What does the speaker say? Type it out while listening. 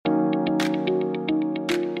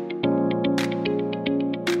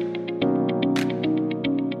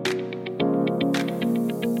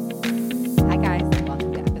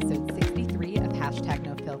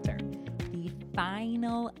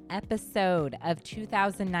episode of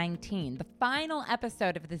 2019, the final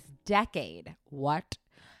episode of this decade. What?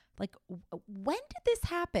 Like, when did this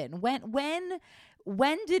happen?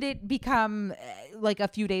 When did it become like a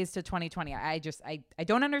few days to 2020? I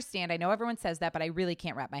don't understand. I know everyone says that, but I really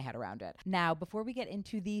can't wrap my head around it. Now, before we get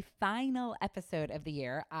into the final episode of the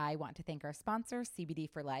year, I want to thank our sponsor, CBD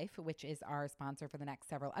for Life, which is our sponsor for the next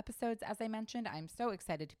several episodes. As I mentioned, I'm so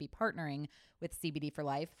excited to be partnering with CBD for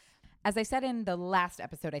Life. As I said in the last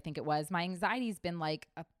episode, I think it was, my anxiety's been like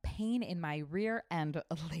a pain in my rear end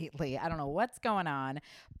lately. I don't know what's going on,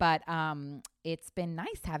 but it's been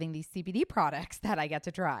nice having these CBD products that I get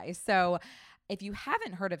to try. So if you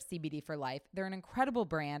haven't heard of CBD for Life, they're an incredible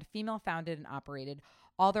brand, female founded and operated.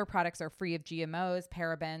 All their products are free of GMOs,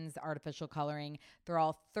 parabens, artificial coloring. They're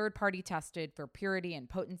all third-party tested for purity and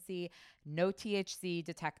potency, no THC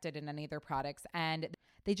detected in any of their products, and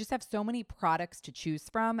they just have so many products to choose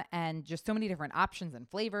from and just so many different options and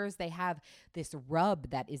flavors. They have this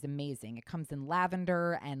rub that is amazing. It comes in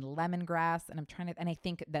lavender and lemongrass, and I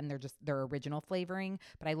think then they're just their original flavoring,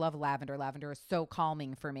 but I love lavender. Lavender is so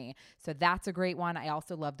calming for me. So that's a great one. I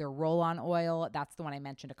also love their roll-on oil. That's the one I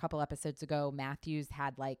mentioned a couple episodes ago. Matthews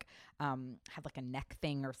had like a neck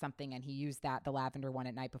thing or something, and he used the lavender one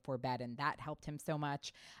at night before bed, and that helped him so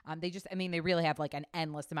much. They really have like an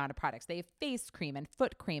endless amount of products. They have face cream and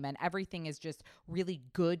foot cream, and everything is just really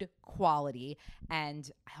good quality.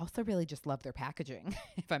 And I also really just love their packaging,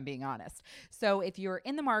 if I'm being honest. So if you're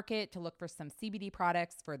in the market to look for some CBD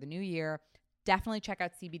products for the new year, definitely check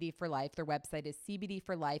out CBD for Life. Their website is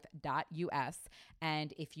cbdforlife.us.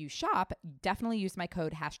 And if you shop, definitely use my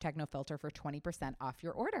code #NoFilter for 20% off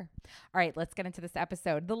your order. All right, let's get into this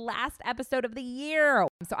episode, the last episode of the year.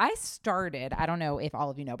 So I don't know if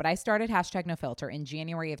all of you know, but I started #NoFilter in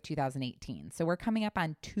January of 2018. So we're coming up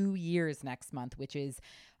on 2 years next month, which is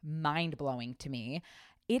mind-blowing to me.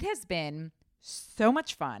 It has been so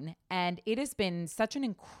much fun, and it has been such an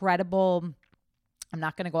incredible, I'm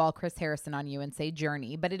not going to go all Chris Harrison on you and say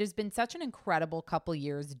journey, but it has been such an incredible couple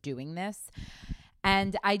years doing this.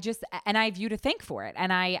 And I have you to thank for it.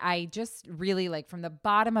 And I just really, like, from the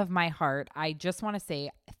bottom of my heart, I just want to say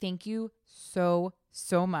thank you so,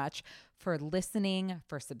 so much for listening,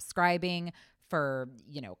 for subscribing, for,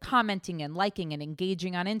 commenting and liking and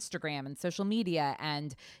engaging on Instagram and social media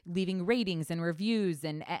and leaving ratings and reviews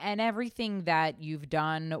and everything that you've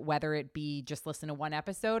done, whether it be just listen to one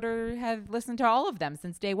episode or have listened to all of them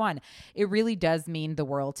since day one. It really does mean the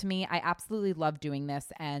world to me. I absolutely love doing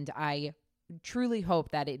this, and I truly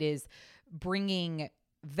hope that it is bringing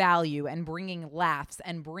value and bringing laughs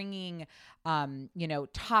and bringing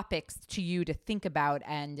topics to you to think about,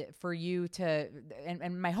 and for you to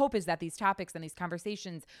and my hope is that these topics and these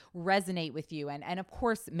conversations resonate with you and of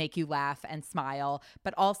course make you laugh and smile,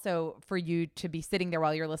 but also for you to be sitting there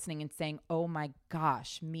while you're listening and saying, oh my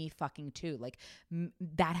gosh, me fucking too, like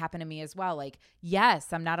that happened to me as well. Like,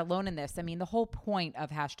 yes, I'm not alone in this. I mean, the whole point of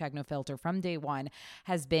 #NoFilter from day one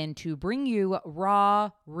has been to bring you raw,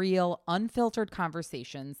 real, unfiltered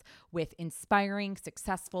conversations with inspiring,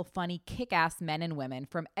 successful, funny, kick-ass men and women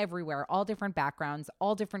from everywhere, all different backgrounds,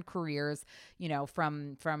 all different careers,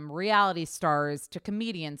 from reality stars to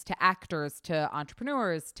comedians to actors to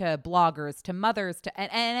entrepreneurs to bloggers to mothers to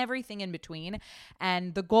and everything in between.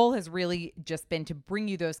 And the goal has really just been to bring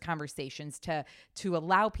you those conversations, to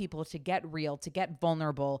allow people to get real, to get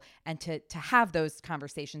vulnerable, and to have those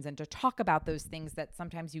conversations and to talk about those things that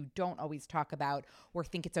sometimes you don't always talk about or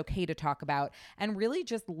think it's okay to talk about, and really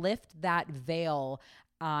just lift that veil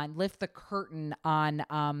on, lift the curtain on,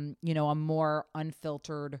 a more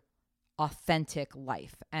unfiltered, authentic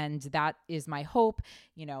life. And that is my hope,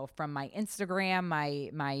 from my Instagram,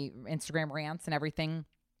 my Instagram rants and everything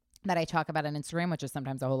that I talk about on Instagram, which is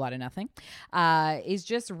sometimes a whole lot of nothing, is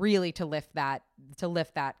just really to lift that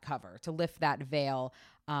cover, to lift that veil,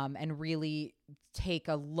 and really take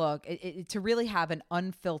a look, to really have an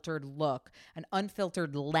unfiltered look, an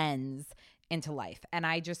unfiltered lens into life. And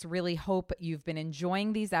I just really hope you've been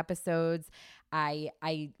enjoying these episodes.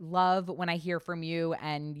 I love when I hear from you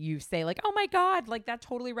and you say like, oh my God, like that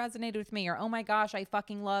totally resonated with me, or oh my gosh, I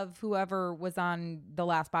fucking love whoever was on the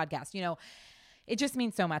last podcast. It just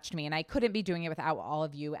means so much to me, and I couldn't be doing it without all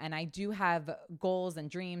of you. And I do have goals and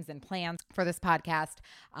dreams and plans for this podcast.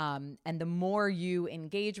 And the more you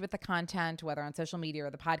engage with the content, whether on social media or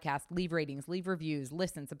the podcast, leave ratings, leave reviews,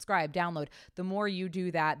 listen, subscribe, download, the more you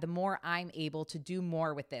do that, the more I'm able to do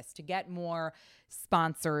more with this, to get more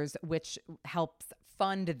sponsors, which helps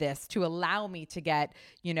fund this to allow me to get,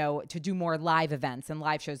 to do more live events and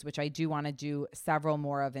live shows, which I do want to do several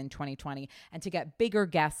more of in 2020, and to get bigger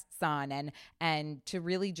guests on and to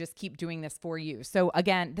really just keep doing this for you. So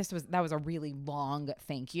again, that was a really long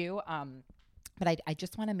thank you. But I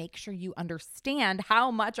just want to make sure you understand how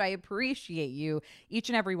much I appreciate you, each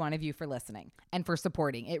and every one of you, for listening and for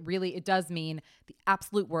supporting. It does mean the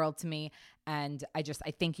absolute world to me. And I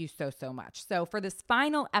thank you so, so much. So for this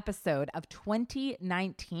final episode of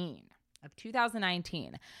 2019,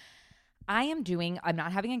 I'm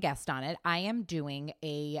not having a guest on it. I am doing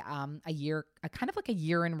a kind of like a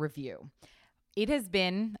year in review. It has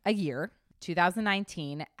been a year.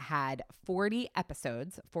 2019 had 40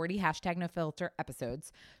 episodes, 40 #NoFilter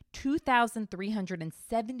episodes,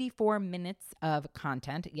 2,374 minutes of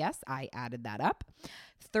content. Yes, I added that up.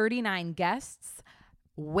 39 guests,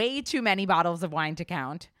 way too many bottles of wine to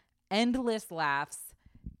count, endless laughs,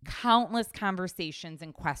 countless conversations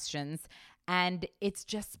and questions. And it's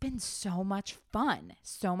just been so much fun,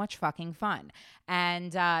 so much fucking fun.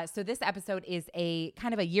 And so this episode is a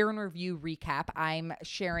kind of a year in review recap. I'm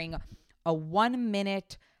sharing a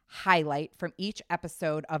 1-minute highlight from each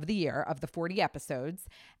episode of the year, of the 40 episodes.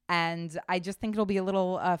 And I just think it'll be a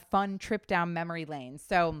little fun trip down memory lane.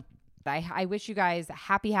 So I wish you guys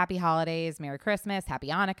happy holidays, Merry Christmas, Happy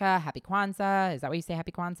Hanukkah, Happy Kwanzaa. Is that what you say?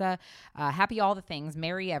 Happy Kwanzaa? Happy all the things,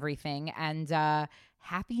 Merry everything, and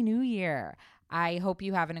Happy New Year. I hope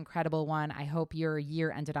you have an incredible one. I hope your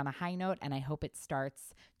year ended on a high note, and I hope it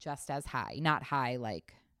starts just as high. Not high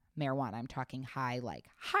like marijuana. I'm talking high like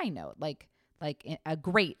high note, like in a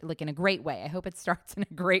great way. I hope it starts in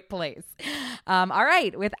a great place. All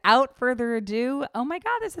right. Without further ado, oh my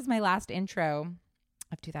God, this is my last intro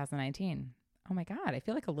of 2019. Oh my God, I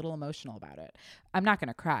feel like a little emotional about it. I'm not going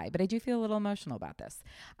to cry, but I do feel a little emotional about this.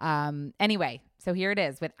 Anyway, so here it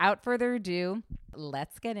is. Without further ado,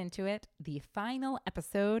 let's get into it. The final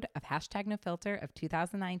episode of #NoFilter of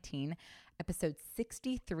 2019, episode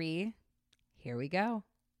 63. Here we go.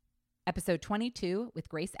 Episode 22 with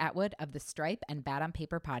Grace Atwood of the Stripe and Bad on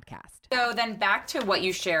Paper podcast. So then back to what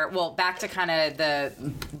you share, back to kind of the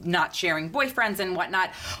not sharing boyfriends and whatnot.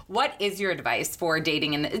 What is your advice for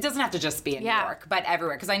dating? And it doesn't have to just be in New York, but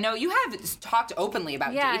everywhere. Because I know you have talked openly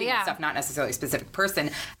about dating and stuff, not necessarily a specific person.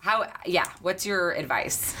 What's your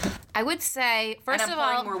advice? I would say, first of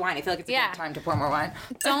all, pouring more wine. I feel like it's a good time to pour more wine.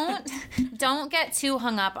 Don't get too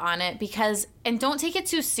hung up on it and don't take it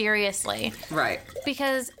too seriously. Right.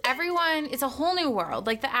 Because it's a whole new world.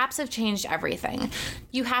 Like, the apps have changed everything.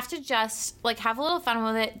 You have to just, have a little fun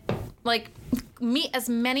with it. Meet as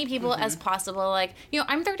many people as possible.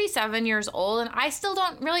 I'm 37 years old and I still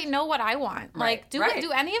don't really know what I want. Right. Do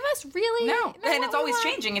any of us really know and it's always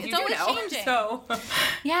changing if you do know. Changing.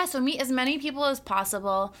 So meet as many people as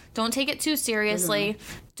possible. Don't take it too seriously.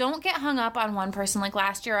 Don't get hung up on one person. Like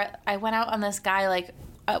last year, I went out on this guy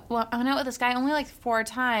I went out with this guy only 4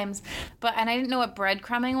 times, and I didn't know what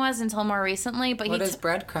breadcrumbing was until more recently. But what is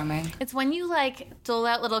breadcrumbing? It's when you dole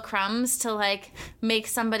out little crumbs to make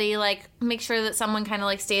somebody make sure that someone kind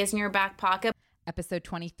of stays in your back pocket. Episode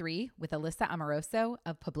 23 with Alyssa Amoroso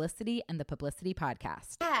of Publicity and the Publicity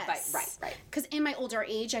Podcast. Yes. Right. Because in my older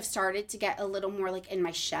age, I've started to get a little more in my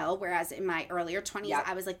shell, whereas in my earlier 20s,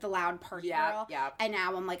 I was the loud party girl. And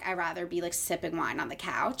now I'm I'd rather be sipping wine on the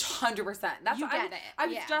couch. 100%. That's you get it. I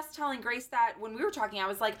was just telling Grace that when we were talking, I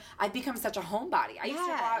was I've become such a homebody. I used to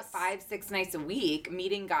go out 5-6 nights a week,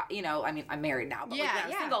 meeting guys. I'm married now, but when I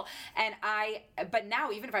was single. And but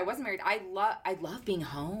now, even if I wasn't married, I love being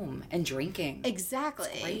home and drinking. Exactly.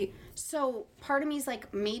 It's great. So part of me is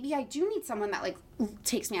maybe I do need someone that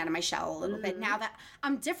takes me out of my shell a little bit now that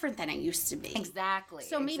I'm different than I used to be. Exactly.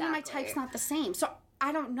 So maybe my type's not the same. So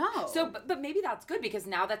I don't know. So, but maybe that's good because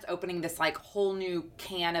now that's opening this whole new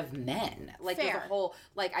can of men. Fair. There's a whole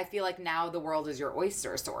I feel now the world is your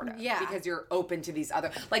oyster sort of. Yeah. Because you're open to these other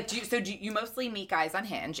do you mostly meet guys on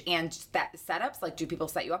Hinge and that setups? Do people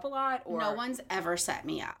set you up a lot or no one's ever set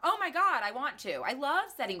me up? Oh my God, I want to. I love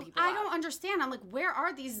setting people up. I don't understand. I'm where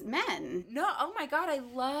are these men? No, oh my God, I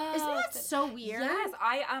love. Isn't that so weird? Yes,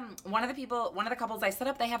 one of the couples I set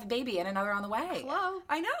up, they have a baby and another on the way. Hello.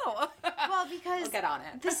 I know. Well, because we'll get on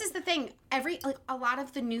it. This is the thing. A lot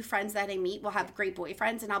of the new friends that I meet will have great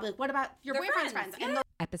boyfriends, and I'll be what about your boyfriend's friends? Yeah. And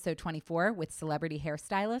Episode 24 with celebrity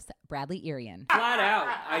hairstylist Bradley Irian. Flat out,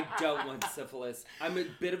 I don't want syphilis. I'm a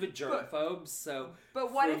bit of a germphobe, so.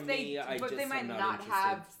 But what if they might not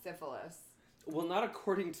have syphilis? Well, not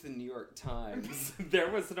according to the New York Times.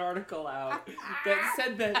 There was an article out that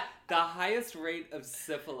said that the highest rate of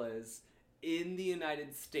syphilis in the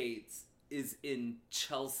United States is in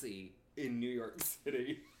Chelsea in New York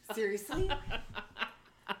City. Seriously?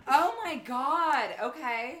 my God.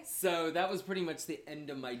 Okay. So that was pretty much the end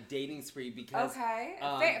of my dating spree because fair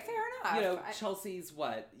enough. You know, Chelsea's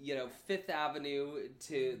what? You know, 5th Avenue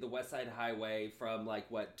to the West Side Highway from like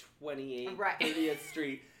what 28th, 30th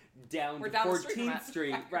Street down to 14th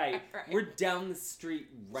Street. Right. We're down the street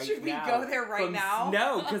right now. Should we go there now?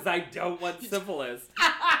 No, because I don't want syphilis.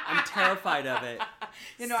 I'm terrified of it.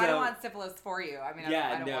 You know, I don't want syphilis for you. I mean,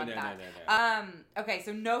 I don't want that. No. Okay,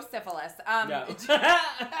 so no syphilis. No.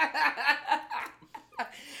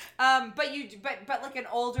 But like an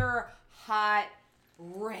older, hot,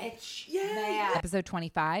 rich man. Episode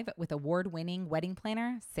 25 with award-winning wedding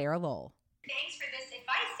planner Sarah Lowell. Thanks for this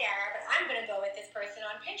advice, Sarah, but I'm going to go with this person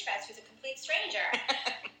on Pinterest who's a complete stranger.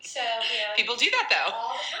 So, you know. People do that, though.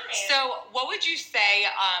 All the time. So, what would you say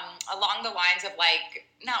along the lines of, like,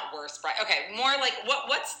 not worse, but, okay, more like,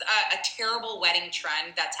 what's a terrible wedding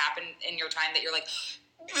trend that's happened in your time that you're like,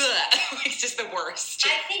 ugh, it's just the worst?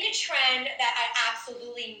 I think a trend that I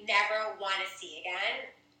absolutely never want to see again.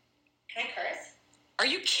 Can I curse? Are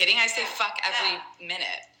you kidding? I say fuck every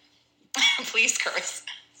minute. Please curse.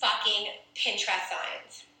 Fucking Pinterest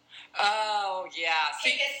signs. Oh, yeah.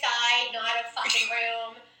 Pick a side, not a fucking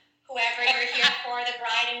room. Whoever you're here for, the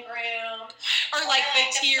bride and groom. Or like the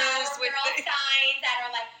tears with the signs that are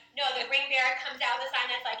like, no, the ring bearer comes out with a sign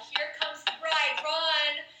that's like, here comes the bride,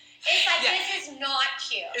 run. It's like, this is not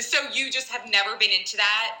cute. So you just have never been into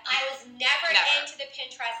that? I was never into the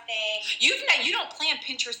Pinterest thing. You don't plan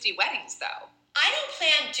Pinteresty weddings, though. I don't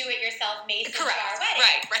plan do-it-yourself Mason jar wedding.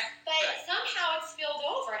 Right. But somehow it's spilled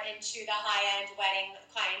over into the high-end wedding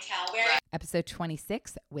clientele. Episode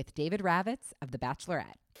 26 with David Ravitz of The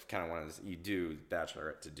Bachelorette. Kind of one of those, you do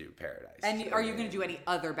Bachelorette to do Paradise. And are you going to do any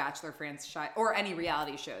other Bachelor franchise or any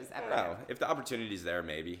reality shows ever? No, if the opportunity's there,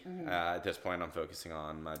 maybe. At this point, I'm focusing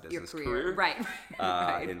on my business career. Right.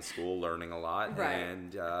 In school, learning a lot,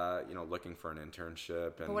 and looking for an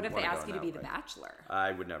internship. And but what if they ask you to be the Bachelor?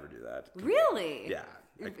 I would never do that. Really? Yeah.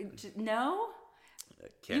 No.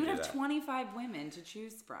 You would have 25 women to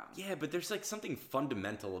choose from. Yeah, but there's like something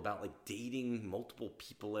fundamental about like dating multiple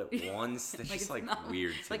people at once. That's just like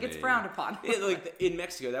weird to me. It's frowned upon. Like in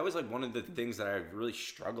Mexico, that was like one of the things that I really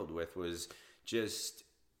struggled with was just,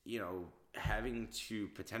 having to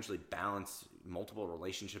potentially balance multiple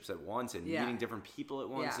relationships at once and meeting different people at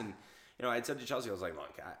once. And, I said to Chelsea, I was like,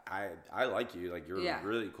 look, I like you. Like, you're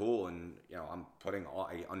really cool. And, I'm putting all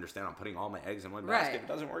my eggs in one basket. If it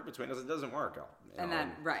doesn't work between us, it doesn't work.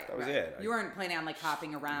 That was it. You weren't planning on, like,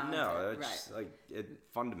 hopping around. No, just, like,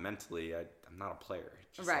 fundamentally, I'm not a player.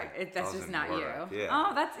 Just, that's just not work. you. Yeah.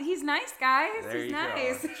 Oh, he's nice, guys. He's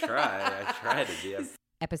nice. I try to be.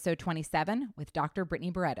 Episode 27 with Dr.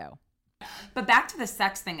 Brittany Barreto. But back to the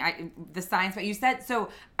sex thing, the science, but you said, so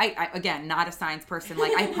I again, not a science person.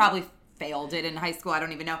 Like, I probably failed it in high school. I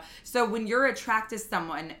don't even know. So when you're attracted to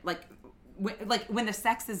someone, when the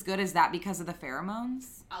sex is good, is that because of the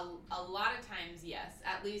pheromones? A lot of times, yes.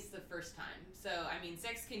 At least the first time. So, I mean,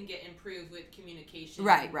 sex can get improved with communication.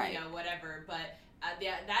 Right. Whatever. But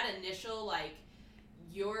that initial, like,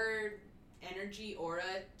 your energy aura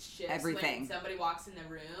shifts when somebody walks in the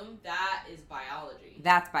room. That is biology.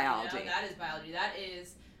 That's biology. That is biology. That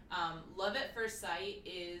is... love at first sight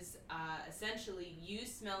is essentially you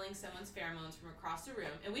smelling someone's pheromones from across the room.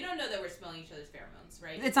 And we don't know that we're smelling each other's pheromones,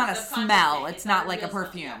 right? It's not a smell. It's not like a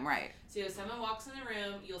perfume, right? So if someone walks in the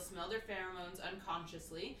room, you'll smell their pheromones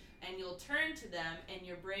unconsciously, and you'll turn to them, and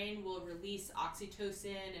your brain will release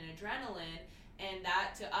oxytocin and adrenaline, and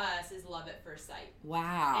that to us is love at first sight.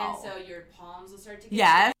 Wow. And so your palms will start to get...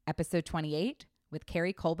 Yes. Episode 28 with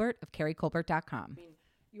Carrie Colbert of carriecolbert.com.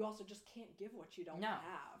 You also just can't give what you don't have.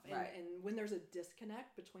 And when there's a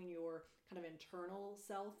disconnect between your kind of internal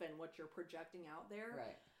self and what you're projecting out there,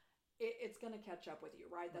 it's going to catch up with you,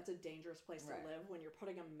 right? That's a dangerous place to live when you're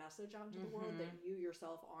putting a message out into the world that you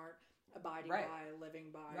yourself aren't abiding by, living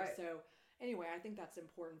by. So anyway, I think that's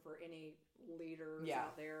important for any leaders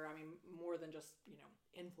out there. I mean, more than just,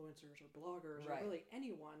 influencers or bloggers or really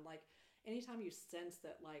anyone. Like, anytime you sense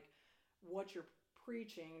that, like, what you're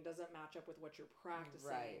preaching doesn't match up with what you're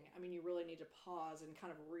practicing. I mean, you really need to pause and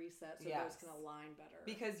kind of reset so those can align better.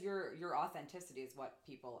 Because your authenticity is what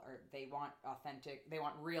people are. They want authentic. They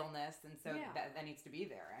want realness, and so that needs to be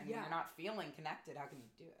there. And when you're not feeling connected, how can you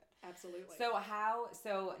do it? Absolutely.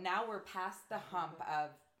 So now we're past the hump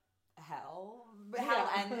of hell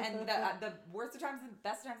and the worst of times and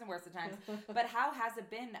best of times and worst of times. But how has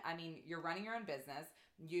it been? I mean, you're running your own business.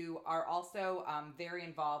 You are also very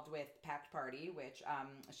involved with Packed Party, which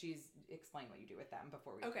she's explain what you do with them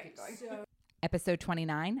before we keep going. So. Episode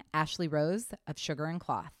 29, Ashley Rose of Sugar and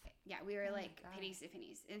Cloth. Yeah, we were like pennies to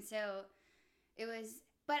pennies. And so it was,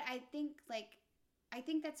 But I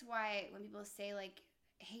think that's why when people say like,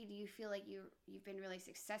 hey, do you feel like you've been really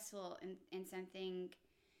successful in something?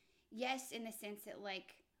 Yes, in the sense that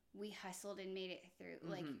like we hustled and made it through.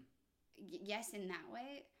 Like, yes, in that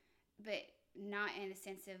way, but not in the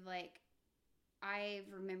sense of like, I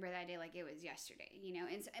remember that day like it was yesterday, you know?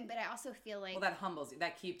 But I also feel like... Well, that humbles you.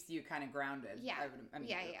 That keeps you kind of grounded. Yeah.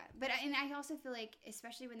 But I also feel like,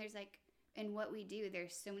 especially when there's like, in what we do,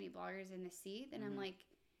 there's so many bloggers in the sea, then I'm like,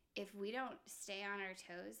 if we don't stay on our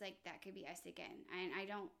toes, like that could be us again. And I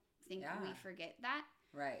don't think we forget that.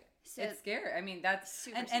 Right. So it's scary. I mean, that's,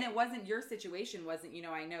 and it wasn't your situation, wasn't, you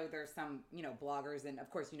know, I know there's some, you know, bloggers, and of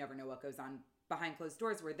course you never know what goes on behind closed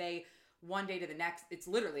doors, where they, one day to the next, it's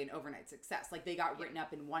literally an overnight success. Like they got written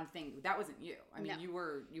up in one thing. That wasn't you. I mean,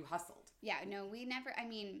 you hustled. Yeah, no, we never, I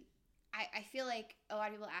mean, I feel like a lot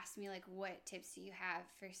of people ask me like, what tips do you have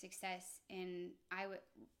for success? And I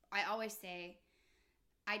always say,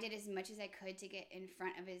 I did as much as I could to get in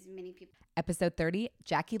front of as many people. Episode 30,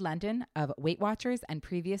 Jackie London of Weight Watchers and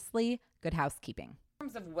previously Good Housekeeping. In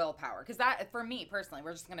terms of willpower, because that, for me personally, I'm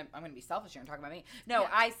going to be selfish here and talk about me. No,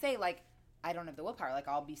 I say like, I don't have the willpower. Like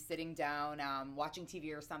I'll be sitting down, watching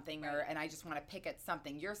TV or something, and I just want to pick at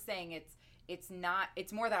something. You're saying it's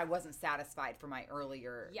more that I wasn't satisfied for my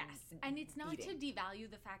earlier. Yes. And it's not eating. to devalue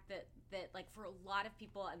the fact that like for a lot of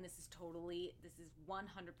people, and this is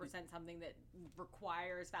 100% something that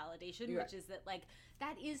requires validation, which is that like,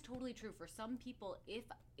 that is totally true for some people.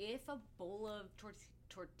 If a bowl of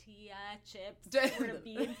tortilla chips were to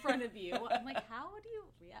be in front of you, I'm like, how do you,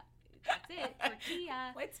 that's it,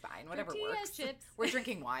 tortilla. Well, it's fine, whatever tortilla works. Chips. We're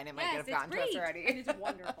drinking wine. It might have gotten to us already. And it's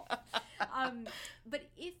wonderful. But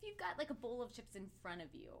if you've got like a bowl of chips in front of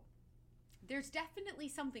you, there's definitely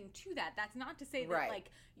something to that. That's not to say that like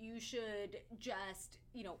you should just,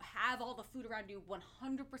 you know, have all the food around you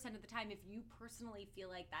 100% of the time. If you personally feel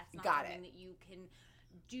like that's not something that you can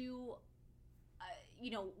do, you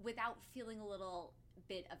know, without feeling a little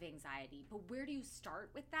bit of anxiety. But where do you start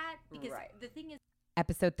with that? Because the thing is,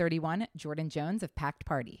 Episode 31, Jordan Jones of Packed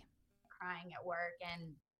Party. Crying at work,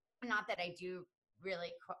 and not that I do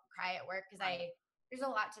really cry at work, because there's a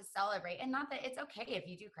lot to celebrate, and not that it's okay if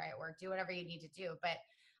you do cry at work, do whatever you need to do. But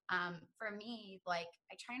for me, like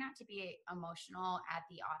I try not to be emotional at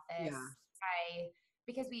the office.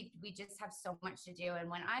 Because we just have so much to do. And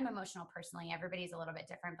when I'm emotional personally, everybody's a little bit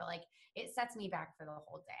different, but like it sets me back for the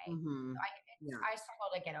whole day. So I struggle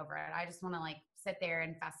to get over it. I just want to like sit there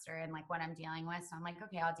and fester and like what I'm dealing with. So I'm like,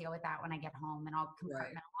 okay, I'll deal with that when I get home, and I'll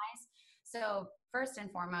compartmentalize. So first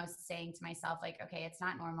and foremost, saying to myself, like, okay, it's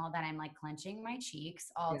not normal that I'm like clenching my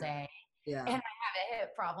cheeks all day. And I have a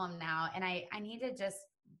hip problem now, and I need to just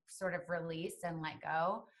sort of release and let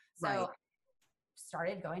go. So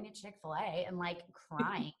started going to Chick-fil-A and like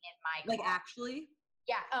crying in my car. Actually?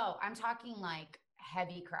 Yeah. Oh, I'm talking like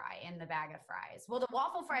heavy cry in the bag of fries. Well, the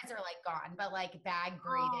waffle fries are like gone, but like bag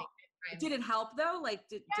breathing. Did it help though? Like,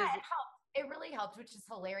 does it help? It really helped, which is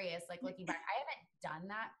hilarious. Like looking back, I haven't done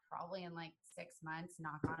that probably in like 6 months.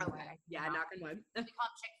 Knock on wood. Knock on wood. We call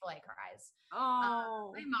them Chick-fil-A cries.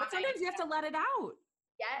 But sometimes you have to let it out.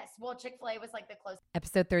 Yes. Well, Chick-fil-A was like the closest.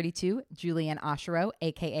 Episode 32, Julianne Oshero,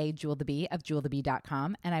 a.k.a. Jewel the Bee of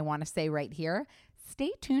jewelthebee.com. And I want to say right here,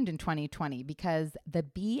 stay tuned in 2020 because the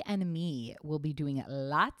Bee and me will be doing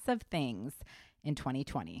lots of things in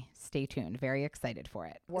 2020. Stay tuned. Very excited for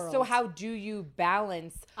it. So how do you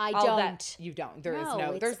balance you don't.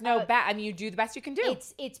 There's no I mean, you do the best you can do.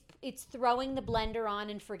 It's throwing the blender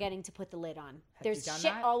on and forgetting to put the lid on. There's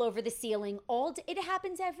shit all over the ceiling. It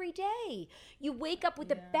happens every day. You wake up with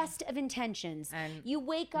the best of intentions. And you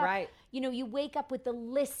wake up, you wake up with the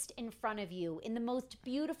list in front of you in the most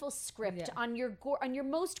beautiful script on your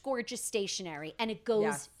most gorgeous stationery, and it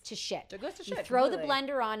goes to shit. It goes to shit. You throw the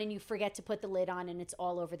blender on and you forget to put the lid on, and it's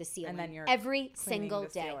all over the ceiling. And then you're every single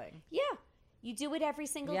day. Ceiling. Yeah. You do it every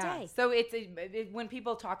single day. So when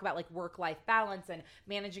people talk about like work-life balance and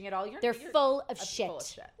managing it all, they're full of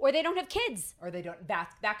shit. Or they don't have kids. Or they don't.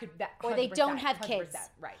 Or they don't have kids.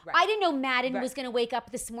 Right. I didn't know Madden was going to wake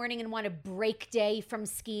up this morning and want a break day from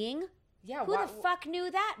skiing. Yeah, who the fuck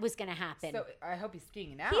knew that was going to happen? So I hope he's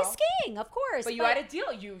skiing now. He's skiing, of course. But you had a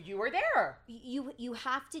deal. You were there. You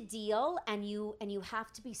have to deal, and you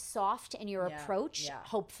have to be soft in your approach.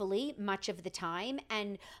 Hopefully, much of the time,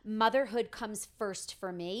 and motherhood comes first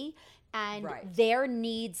for me, and their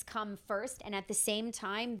needs come first, and at the same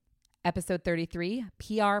time. Episode 33,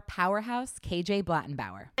 PR powerhouse KJ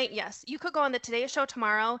Blattenbauer. Yes, you could go on the Today Show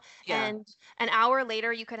tomorrow, and an hour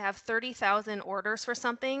later you could have 30,000 orders for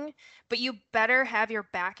something, but you better have your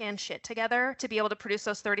back end shit together to be able to produce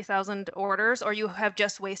those 30,000 orders, or you have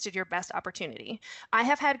just wasted your best opportunity. I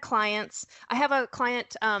have had clients. I have a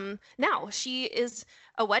client now. She is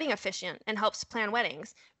a wedding officiant and helps plan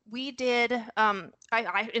weddings. We did,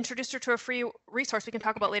 I introduced her to a free resource we can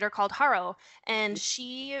talk about later called Haro, and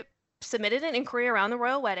she submitted an inquiry around the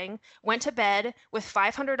royal wedding, went to bed with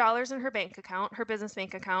 $500 in her bank account, her business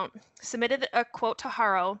bank account, submitted a quote to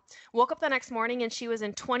Haro, woke up the next morning and she was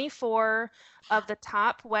in 24 of the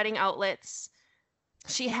top wedding outlets.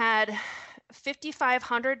 She had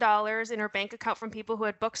 $5,500 in her bank account from people who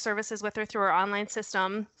had booked services with her through her online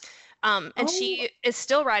system. And she is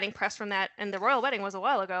still riding press from that. And the royal wedding was a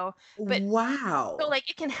while ago. But wow. So like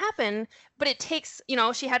it can happen, but it takes, you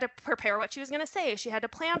know, she had to prepare what she was going to say. She had to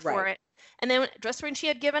plan for it. And then just when she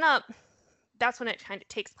had given up, that's when it kind of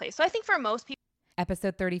takes place. So I think for most people.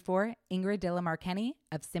 Episode 34, Ingrid Dillamarkenny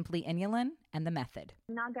of Simply Inulin and The Method.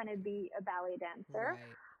 I'm not going to be a ballet dancer.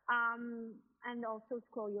 And also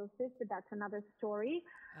scoliosis, but that's another story.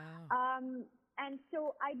 And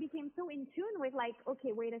so I became so in tune with like,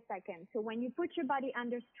 okay, wait a second. So when you put your body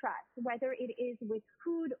under stress, whether it is with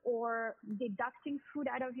food or deducting food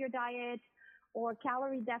out of your diet or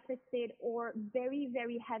calorie deficit or very,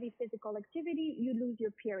 very heavy physical activity, you lose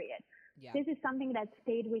your period. Yeah. This is something that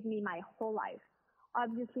stayed with me my whole life.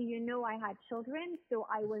 Obviously, you know, I had children, so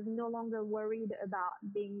I was no longer worried about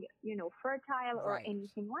being, you know, fertile or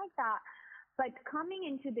anything like that. But coming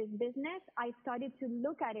into this business, I started to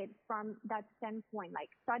look at it from that standpoint, like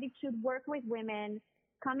started to work with women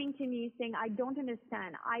coming to me saying, I don't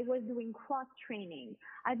understand. I was doing cross training.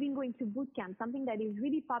 I've been going to boot camp, something that is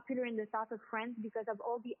really popular in the south of France because of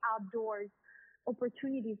all the outdoors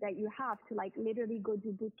opportunities that you have to like literally go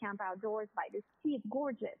do boot camp outdoors by the sea. It's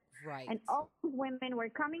gorgeous. Right. And all these women were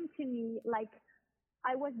coming to me like,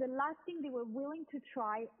 I was the last thing they were willing to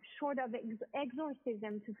try short of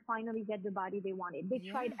exorcism to finally get the body they wanted. They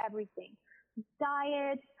tried everything.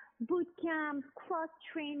 Diet, boot camps, cross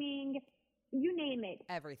training, you name it.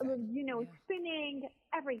 Everything. You know, spinning,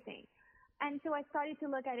 everything. And so I started to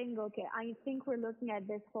look at it and go, okay, I think we're looking at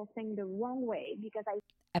this whole thing the wrong way because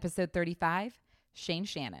Episode 35, Shane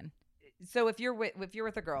Shannon. So if you're with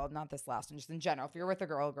a girl, not this last one, just in general, if you're with a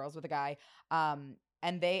girl's with a guy,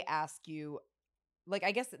 and they ask you, like,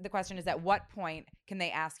 I guess the question is, at what point can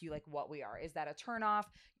they ask you, like, what we are? Is that a turnoff?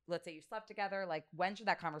 Let's say you slept together. Like, when should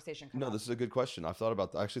that conversation come up? No, this is a good question. I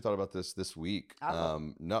actually thought about this week.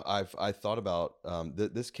 I thought about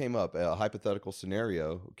this came up. A hypothetical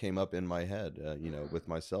scenario came up in my head, with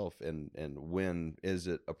myself, and when is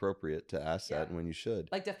it appropriate to ask that, and when you should,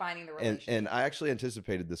 like defining the relationship. And I actually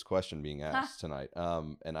anticipated this question being asked tonight,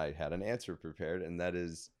 and I had an answer prepared, and that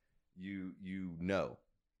is, you know.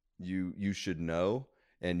 You should know,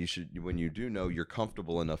 and you should, when you do know, you're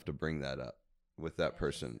comfortable enough to bring that up with that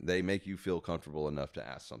person. They make you feel comfortable enough to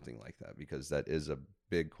ask something like that, because that is a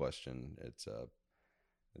big question. It's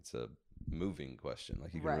a moving question.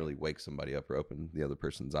 Like, you can really wake somebody up or open the other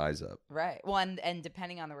person's eyes up. Right. Well, and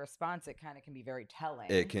depending on the response, it kind of can be very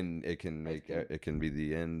telling. It can be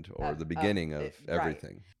the end or the beginning of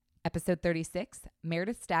everything. Right. Episode 36,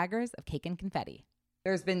 Meredith Staggers of Cake and Confetti.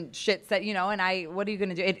 There's been shit that, and what are you going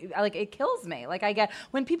to do? It kills me. Like, I get,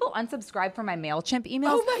 when people unsubscribe from my MailChimp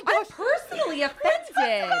emails, I'm personally offended. This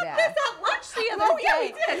at lunch the other day. Yeah, we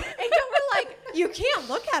did. And you were like, you can't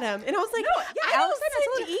look at them. And I was like, I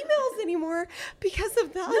don't send emails anymore because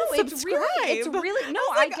of that. No, it's really,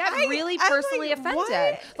 I get really personally offended.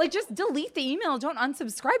 What? Like, just delete the email. Don't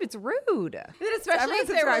unsubscribe. It's rude. And especially if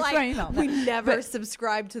they were like, we never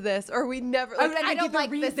subscribe to this, or we never, I don't like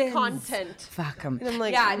this content. Fuck them. I'm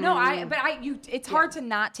like, it's hard to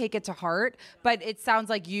not take it to heart, but it sounds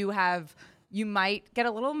like you might get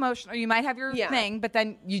a little emotional, or you might have your thing, but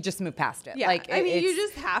then you just move past it. Yeah. Like, you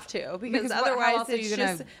just have to, because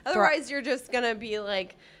otherwise you're just going to be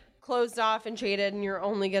like closed off and jaded, and you're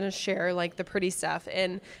only going to share like the pretty stuff.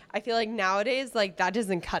 And I feel like nowadays, like, that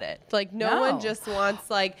doesn't cut it. Like, no one just wants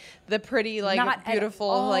like the pretty, like, not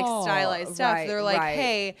beautiful, like stylized stuff. They're like,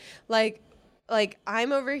 hey, like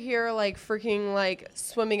I'm over here like freaking like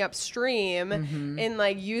swimming upstream, and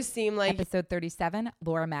like you seem like. Episode 37,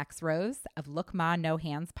 Laura Max Rose of Look Ma No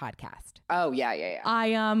Hands podcast. Oh yeah.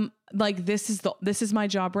 like, this is my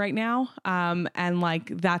job right now. And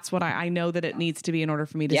like, that's what I know that it needs to be in order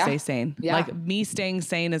for me to stay sane. Yeah. Like, me staying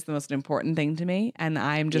sane is the most important thing to me. And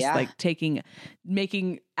I'm just like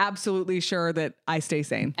making absolutely sure that I stay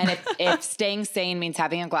sane. And if staying sane means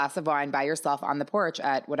having a glass of wine by yourself on the porch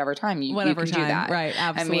at whatever time, you can do that. Right.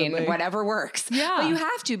 Absolutely. I mean, whatever works. Yeah. But you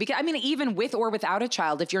have to, because I mean, even with or without a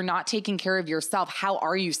child, if you're not taking care of yourself, how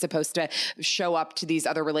are you supposed to show up to these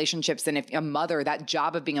other relationships? And if a mother, that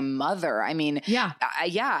job of being a mother, I mean,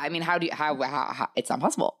 I mean, how it's not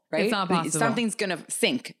possible, right? It's not possible. Something's going to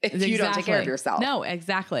sink if you don't take care of yourself. No,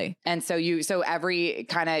 exactly. And so you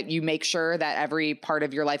make sure that every part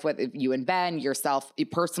of your life, whether you and Ben, yourself,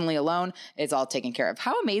 personally alone, is all taken care of.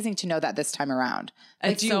 How amazing to know that this time around.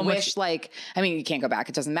 Like, do you wish, like, I mean, you can't go back,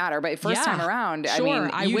 it doesn't matter, but first time around, sure. I mean,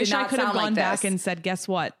 I wish I could have gone back and said, guess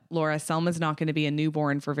what, Laura, Selma's not going to be a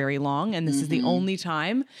newborn for very long, and this is the only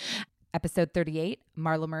time. Episode 38,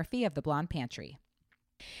 Marla Murphy of the Blonde Pantry.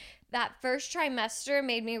 That first trimester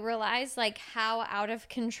made me realize like how out of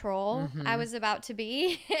control I was about to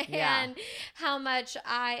be and how much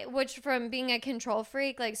which from being a control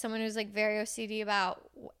freak, like someone who's like very OCD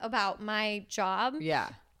about my job. Yeah.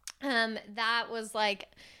 That was like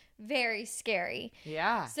very scary.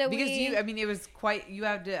 Yeah. So because it was you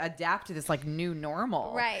had to adapt to this like new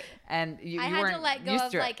normal. Right. And I had to let go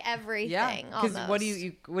of like everything. Yeah. Because what are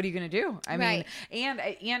you going to do? I mean,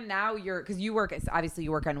 and now because you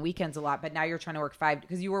work on weekends a lot, but now you're trying to work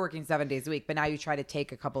because you were working 7 days a week, but now you try to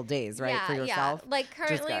take a couple days, right? For yourself. Yeah. Like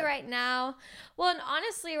currently right now, well, and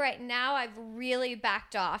honestly right now I've really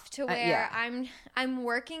backed off to where I'm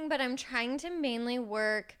working, but I'm trying to mainly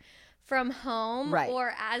work from home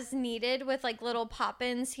or as needed with like little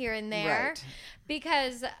pop-ins here and there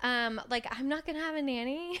because like I'm not gonna have a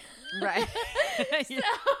nanny, right?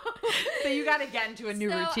 So you got to get into a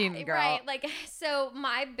new routine, girl. Right. Like, so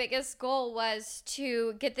my biggest goal was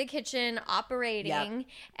to get the kitchen operating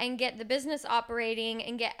and get the business operating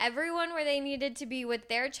and get everyone where they needed to be with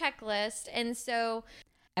their checklist. And so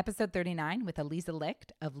episode 39 with Aliza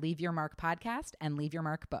Licht of Leave Your Mark podcast and Leave Your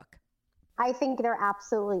Mark book. I think there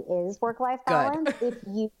absolutely is work-life balance if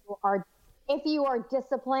you are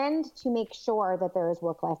disciplined to make sure that there is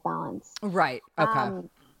work-life balance. Right. Okay.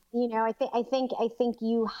 You know, I think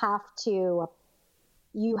you have to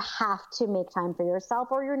make time for yourself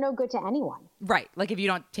or you're no good to anyone. Right. Like if you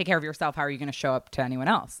don't take care of yourself, how are you going to show up to anyone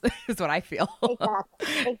else? Is what I feel.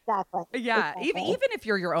 Exactly. Yeah. Exactly. Even if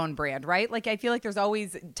you're your own brand, right? Like I feel like there's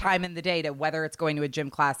always time in the day to whether it's going to a gym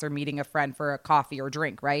class or meeting a friend for a coffee or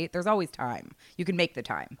drink, right? There's always time. You can make the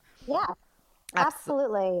time. Yeah.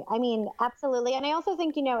 Absolutely. I mean, absolutely. And I also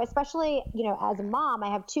think, you know, especially, you know, as a mom, I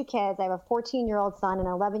have 2 kids. I have a 14-year-old son and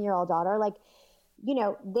an 11-year-old daughter. Like, you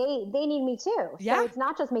know, they need me too. Yeah. So it's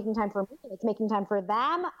not just making time for me, it's making time for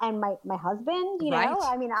them and my husband, you know,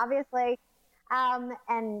 I mean, obviously,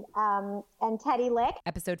 and Teddy Lick.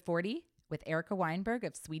 Episode 40 with Erica Weinberg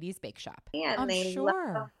of Sweetie's Bake Shop. And they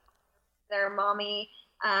love their mommy,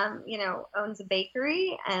 you know, owns a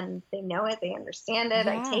bakery and they know it, they understand it.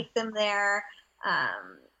 I take them there.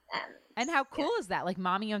 And how cool is that? Like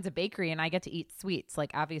mommy owns a bakery and I get to eat sweets.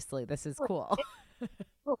 Like obviously this is cool.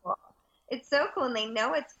 Cool. It's so cool, and they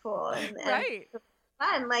know it's cool, and it's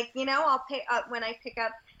fun. Like, you know, I'll pick up when I pick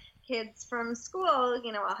up kids from school.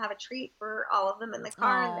 You know, I'll have a treat for all of them in the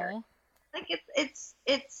car, and they're like,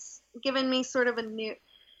 it's given me sort of a new,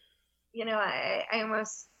 you know, I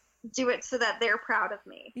almost do it so that they're proud of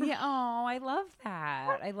me. Yeah. Oh, I love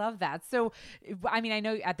that. I love that. So, I mean, I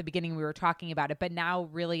know at the beginning we were talking about it, but now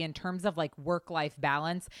really in terms of like work-life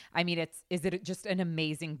balance, I mean, is it just an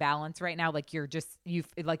amazing balance right now? Like you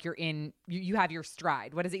have your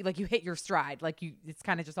stride. What is it? Like you hit your stride, like it's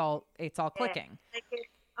kind of just it's all clicking. Like it's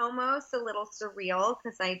almost a little surreal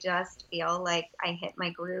because I just feel like I hit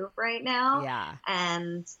my groove right now. Yeah.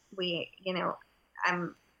 And you know,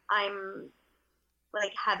 I'm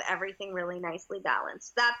like have everything really nicely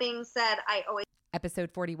balanced. That being said, I always... Episode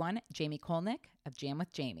 41, Jamie Kolnick of Jam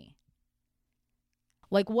with Jamie.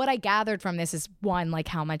 Like what I gathered from this is one, like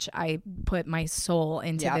how much I put my soul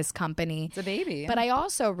into this company. It's a baby. But I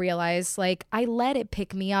also realized like I let it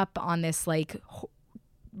pick me up on this like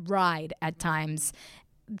ride at times.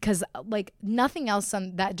 Because like nothing else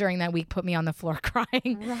during that week put me on the floor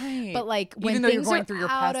crying. Right. But like when even though things you're going are through your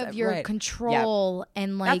out of your control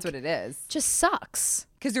and like that's what it is. Just sucks.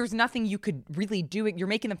 Because there's nothing you could really do. You're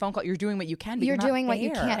making the phone call. You're doing what you can. But you're doing what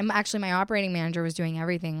you can. And actually, my operating manager was doing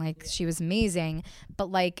everything. Like she was amazing. But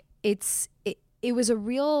like it was a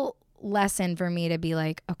real lesson for me to be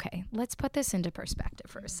like, okay, let's put this into perspective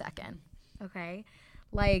for a second. Okay.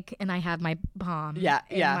 like, and I have my palm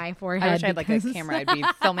in my forehead. I wish I had like a camera. I'd be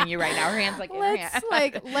filming you right now. Her hands like in her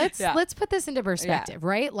hand. Let's put this into perspective,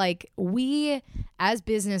 right? Like we as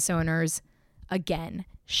business owners, again,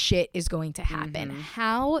 shit is going to happen. Mm-hmm.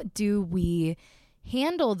 How do we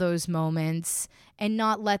handle those moments and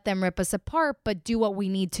not let them rip us apart, but do what we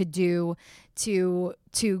need to do to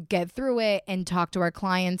get through it and talk to our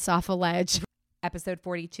clients off a ledge? Episode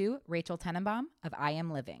 42, Rachel Tenenbaum of I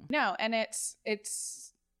Am Living. No, and it's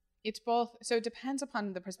both. So it depends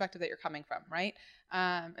upon the perspective that you're coming from, right?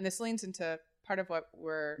 And this leans into part of what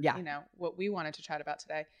we're, what we wanted to chat about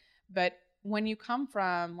today. But when you come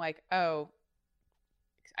from like, oh,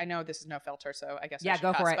 I know this is no filter, so I guess I should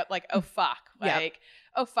go cuss, for it. But like, oh fuck,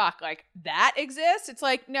 like that exists. It's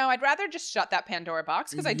like, no, I'd rather just shut that Pandora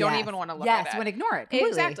box because I don't even want to look at it. Yes, you want to ignore it completely.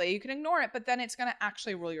 Exactly, you can ignore it, but then it's going to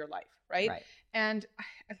actually rule your life, right? And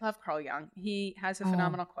I love Carl Jung. He has a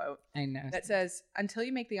phenomenal quote. I know. That says, "Until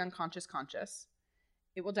you make the unconscious conscious,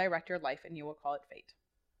 it will direct your life, and you will call it fate."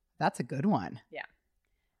 That's a good one. Yeah.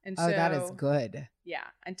 And so, that is good. Yeah.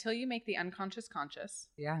 Until you make the unconscious conscious,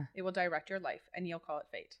 it will direct your life and you'll call it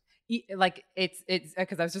fate. Like it's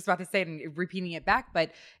because I was just about to say it and repeating it back,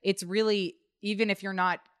 but it's really, even if you're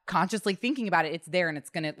not consciously thinking about it, it's there and it's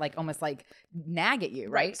going to like almost like nag at you,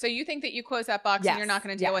 right? So you think that you close that box and you're not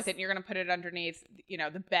going to deal with it and you're going to put it underneath,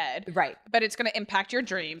 the bed. Right. But it's going to impact your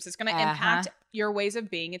dreams. It's going to impact your ways of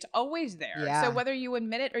being. It's always there. Yeah. So whether you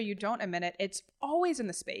admit it or you don't admit it, it's always in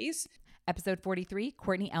the space. Episode 43,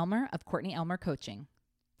 Courtney Elmer of Courtney Elmer Coaching.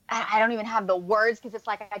 I don't even have the words because it's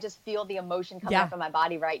like I just feel the emotion coming up in my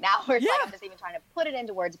body right now. Where it's like I'm just even trying to put it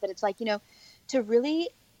into words. But it's like, to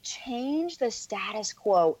really change the status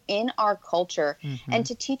quo in our culture and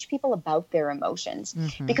to teach people about their emotions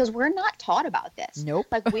because we're not taught about this. Nope.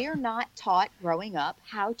 Like we are not taught growing up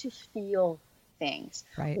how to feel things.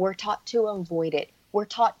 Right. We're taught to avoid it. We're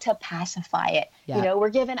taught to pacify it. Yeah.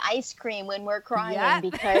 We're given ice cream when we're crying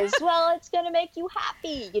because, well, it's going to make you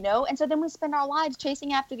happy, And so then we spend our lives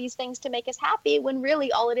chasing after these things to make us happy when really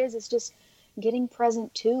all it is just getting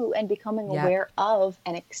present to and becoming aware of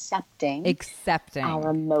and accepting our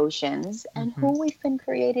emotions and who we've been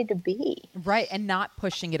created to be. Right. And not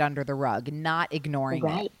pushing it under the rug, not ignoring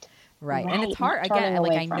it. Right. And it's Not hard. Again,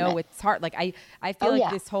 like I know it. it's hard. Like I feel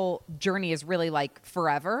like this whole journey is really like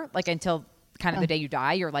forever, like until kind of the day you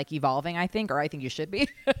die, you're like evolving, I think, or I think you should be.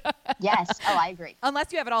 Yes. Oh, I agree.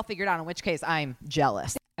 Unless you have it all figured out, in which case I'm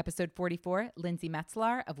jealous. Episode 44, Lindsay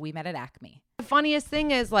Metzlar of We Met at Acme. The funniest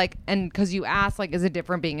thing is like, and because you asked, like, is it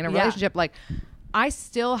different being in a relationship? Like, I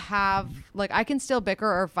still have, like, I can still bicker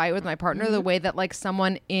or fight with my partner the way that, like,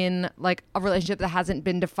 someone in, like, a relationship that hasn't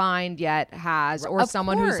been defined yet has, or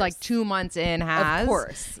someone who's, like, 2 months in has. Of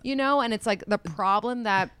course. And it's, like, the problem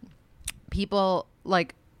that people,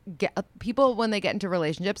 like, people when they get into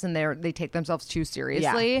relationships and they take themselves too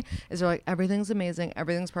seriously is they're like, everything's amazing,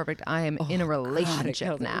 everything's perfect, I am in a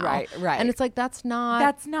relationship now. Right. And it's like, that's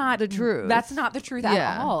not the truth. That's not the truth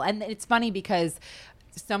at all. And it's funny because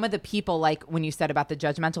some of the people, like when you said about the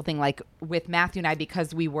judgmental thing, like with Matthew and I,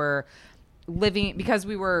 because I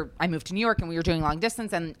moved to New York and we were doing long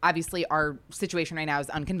distance, and obviously our situation right now is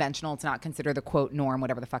unconventional. It's not considered the quote norm,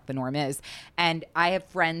 whatever the fuck the norm is. And I have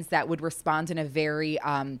friends that would respond in a very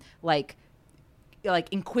like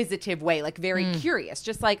inquisitive way, like very curious,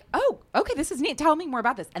 just like, oh, okay, this is neat, tell me more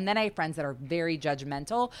about this. And then I have friends that are very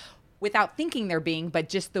judgmental without thinking they're being, but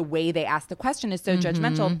just the way they ask the question is so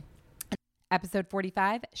judgmental. Episode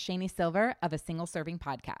 45, Shani Silver of A Single Serving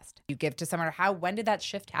Podcast. You give to someone, when did that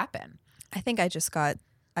shift happen? I think I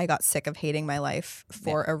got sick of hating my life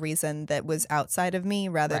for a reason that was outside of me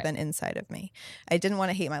rather than inside of me. I didn't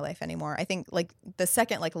want to hate my life anymore. I think like the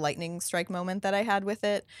second like lightning strike moment that I had with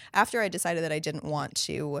it, after I decided that I didn't want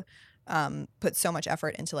to put so much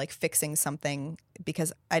effort into like fixing something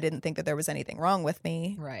because I didn't think that there was anything wrong with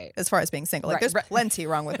me. Right. As far as being single. Like there's plenty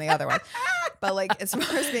wrong with me otherwise. But like as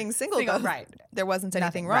far as being single goes, there wasn't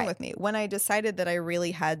anything wrong with me. When I decided that I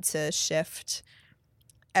really had to shift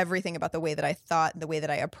everything about the way that I thought, the way that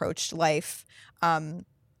I approached life.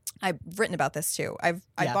 I've written about this too. I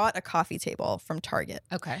bought a coffee table from Target.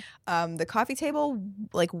 Okay. The coffee table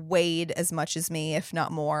like weighed as much as me, if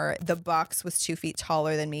not more. The box was 2 feet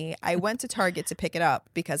taller than me. I went to Target to pick it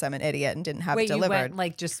up because I'm an idiot and didn't have it delivered. You went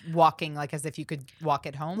like just walking, like as if you could walk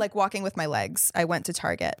it home? Like walking with my legs. I went to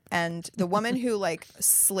Target, and the woman who like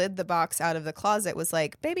slid the box out of the closet was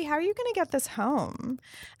like, "Baby, how are you going to get this home?"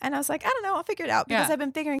 And I was like, "I don't know. I'll figure it out," because I've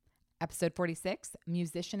been figuring. Episode 46,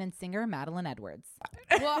 musician and singer Madeline Edwards.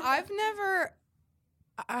 Well, I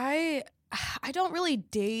don't really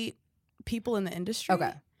date people in the industry.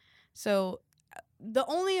 Okay. So the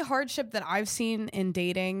only hardship that I've seen in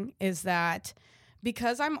dating is that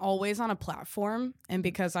because I'm always on a platform and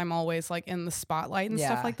because I'm always like in the spotlight and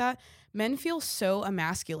stuff like that, men feel so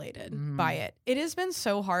emasculated by it. It has been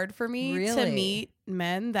so hard for me to meet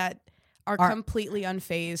men that are completely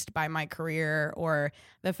unfazed by my career or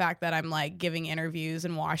the fact that I'm like giving interviews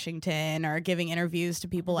in Washington or giving interviews to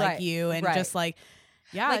people like you and just like,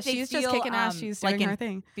 like she's just kicking ass. She's doing her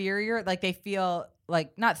thing. Inferior, like they feel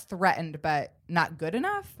like not threatened, but not good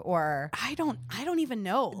enough, or I don't even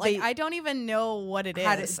know. Like I don't even know what it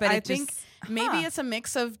is. But I think maybe it's a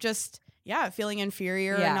mix of just feeling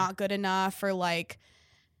inferior or not good enough, or like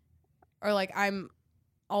I'm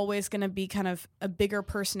always gonna be kind of a bigger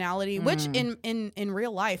personality, which in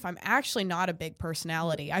real life I'm actually not a big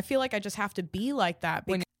personality. I feel like I just have to be like that.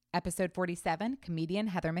 Episode 47, comedian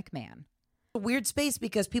Heather McMahon. A weird space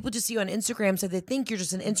because people just see you on Instagram, so they think you're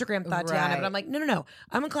just an Instagram Tatiana. But I'm like, no.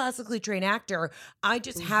 I'm a classically trained actor. I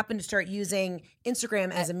just happen to start using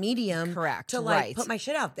Instagram as a medium to like put my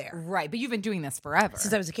shit out there. Right. But you've been doing this forever.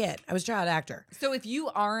 Since I was a kid. I was a child actor. So if you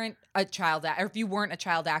aren't a child actor, or if you weren't a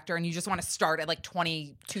child actor and you just want to start at like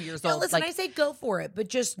 22 years old. Listen, I say go for it, but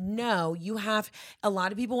just know you have, a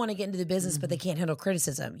lot of people want to get into the business, but they can't handle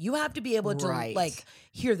criticism. You have to be able to like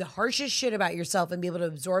hear the harshest shit about yourself and be able to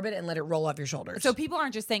absorb it and let it roll off your shoulders. So people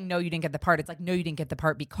aren't just saying, no, you didn't get the part. It's like, no, you didn't get the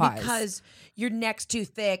part because your neck's too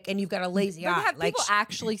thick and you've got a lazy eye. Have people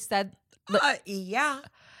actually said, yeah.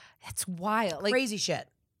 That's wild. Like, crazy shit.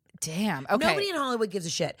 Damn. Okay. Nobody in Hollywood gives a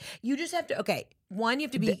shit. You just have to, one, you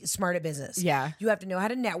have to be smart at business. Yeah. You have to know how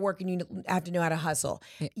to network and you have to know how to hustle.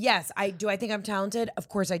 Yes, I think I'm talented? Of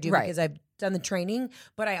course I do because I've done the training,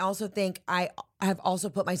 but I also think I have also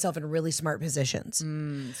put myself in really smart positions.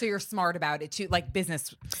 So you're smart about it too, like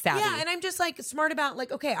business savvy. Yeah, and I'm just like smart about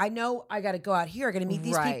like, okay, I know I got to go out here. I got to meet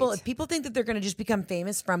these people. If people think that they're going to just become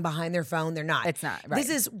famous from behind their phone, they're not. It's not. This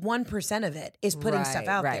is 1% of it is putting stuff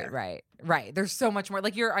out there. Right. There's so much more.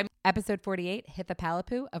 Like episode 48, Hitha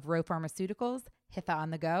Palapu of Roe Pharmaceuticals, Hitha on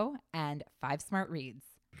the Go, and 5 Smart Reads.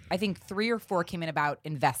 I think 3 or 4 came in about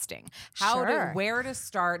investing, where to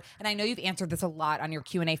start. And I know you've answered this a lot on your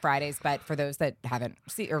Q&A Fridays, but for those that haven't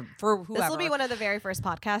seen, or for whoever. This will be one of the very first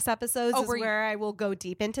podcast episodes where I will go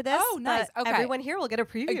deep into this. Oh, nice. Okay. Everyone here will get a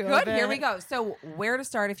preview Good. of it. Here we go. So where to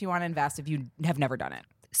start if you want to invest if you have never done it?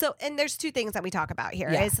 So, and there's 2 things that we talk about here.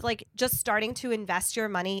 It's like just starting to invest your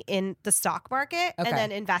money in the stock market and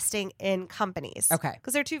then investing in companies. Okay.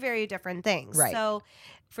 Because they're 2 very different things. Right. So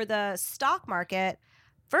for the stock market,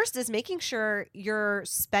 first is making sure your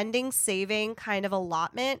spending, saving kind of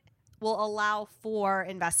allotment will allow for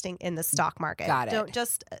investing in the stock market. Got it. Don't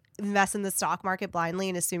just invest in the stock market blindly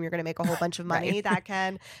and assume you're going to make a whole bunch of money that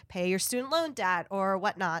can pay your student loan debt or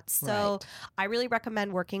whatnot. So I really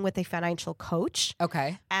recommend working with a financial coach.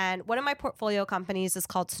 Okay. And one of my portfolio companies is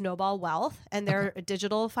called Snowball Wealth, and they're a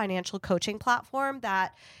digital financial coaching platform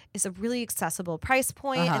that is a really accessible price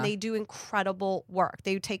point, and they do incredible work.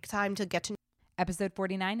 They take time to get to Episode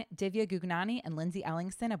 49, Divya Gugnani and Lindsay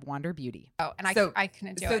Ellingston of Wander Beauty. Oh, and I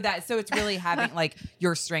couldn't do it. So it's really having like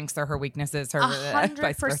your strengths are her weaknesses, her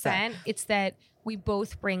 100%. It's that we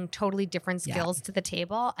both bring totally different skills to the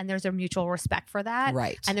table, and there's a mutual respect for that.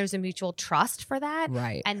 Right. And there's a mutual trust for that.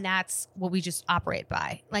 Right. And that's what we just operate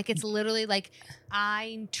by. Like, it's literally like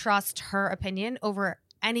I trust her opinion over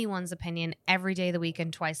anyone's opinion every day of the week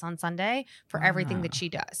and twice on Sunday for everything that she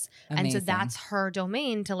does. Amazing. And so that's her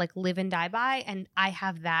domain to like live and die by. And I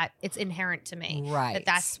have that. It's inherent to me. Right.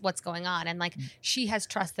 That's what's going on. And like she has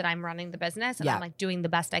trust that I'm running the business and I'm like doing the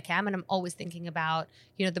best I can. And I'm always thinking about,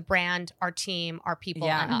 the brand, our team, our people,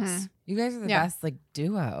 and us. You guys are the best like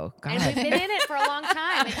duo. God. And we've been in it for a long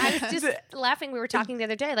time. And I was just laughing. We were talking the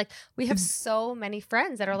other day. Like we have so many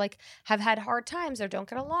friends that are like have had hard times or don't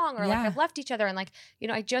get along or like have left each other. And like,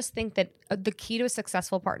 I just think that the key to a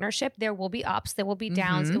successful partnership, there will be ups, there will be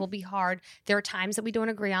downs, it will be hard. There are times that we don't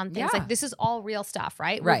agree on things. Like this is all real stuff,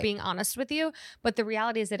 right? We're being honest with you. But the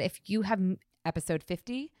reality is that if you have episode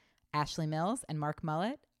 50, Ashley Mills and Mark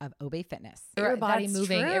Mullet of Obey Fitness. Your body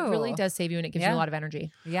moving, it really does save you and it gives you a lot of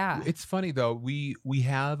energy. Yeah. It's funny though. We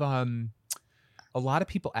have a lot of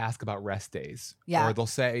people ask about rest days. Yeah. Or they'll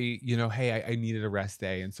say, hey, I needed a rest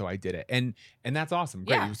day and so I did it. And that's awesome.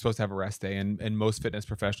 Great. You're supposed to have a rest day. And most fitness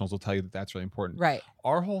professionals will tell you that that's really important. Right.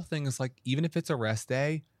 Our whole thing is like, even if it's a rest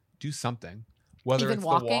day, do something. Whether even it's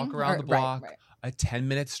walking, the walk around the block, a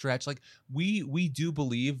 10-minute stretch. Like we do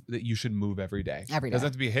believe that you should move every day. It doesn't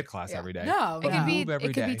have to be a HIIT class every day. No, but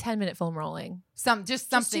it could be 10-minute foam rolling. Something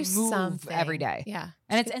move something. every day. Yeah.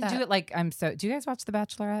 And do it like do you guys watch The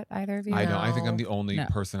Bachelorette, either of you? I know. I think I'm the only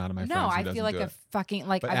person out of my friends who doesn't do it. No, I feel like a fucking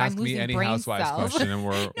like but I'm ask losing me any brain Housewives cells. question and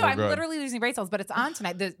we're I'm good. literally losing brain cells, but it's on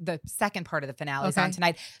tonight. The second part of the finale is on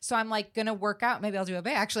tonight. So I'm like gonna work out. Maybe I'll do a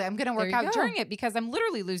bit. Actually, I'm gonna work out during it because I'm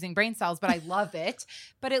literally losing brain cells, but I love it.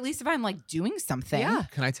 But at least if I'm like doing something. Yeah.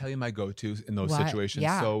 Can I tell you my go-to in those situations?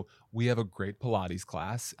 Yeah. So we have a great Pilates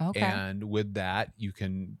class. Okay. And with that, you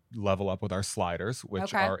can level up with our sliders,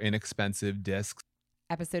 which are inexpensive discs.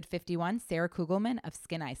 Episode 51, Sarah Kugelman of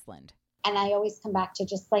Skin Iceland. And I always come back to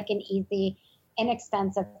just like an easy,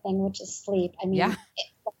 inexpensive thing, which is sleep. I mean,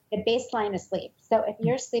 the baseline is sleep. So if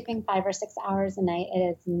you're sleeping 5 or 6 hours a night, it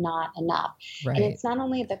is not enough. Right. And it's not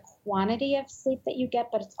only the quantity of sleep that you get,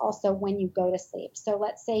 but it's also when you go to sleep. So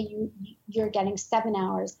let's say you're getting 7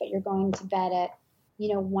 hours, but you're going to bed at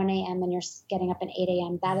 1 a.m. and you're getting up at 8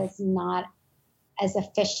 a.m. That is not as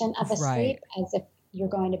efficient of a sleep as if you're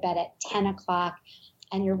going to bed at 10 o'clock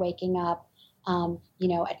and you're waking up,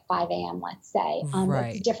 at 5 a.m., let's say.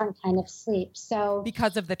 It's a different kind of sleep. So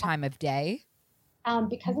because of the time of day?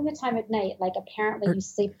 Because of the time of night, like apparently you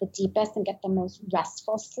sleep the deepest and get the most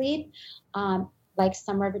restful sleep, like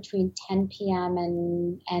somewhere between 10 p.m.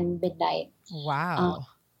 and midnight. Wow.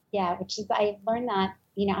 Which is, I learned that,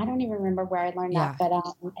 I don't even remember where I learned that, but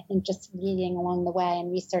I think just reading along the way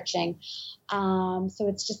and researching. So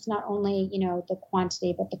it's just not only, the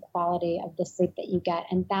quantity, but the quality of the sleep that you get.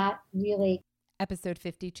 And that really. Episode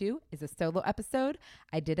 52 is a solo episode.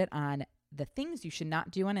 I did it on the things you should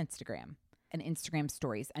not do on Instagram and Instagram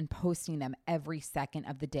stories and posting them every second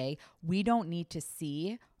of the day. We don't need to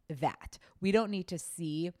see that. We don't need to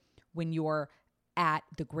see when you're at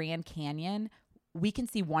the Grand Canyon. We can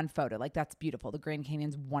see one photo. Like, that's beautiful. The Grand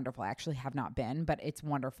Canyon's wonderful. I actually have not been, but it's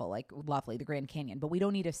wonderful. Like, lovely, the Grand Canyon. But we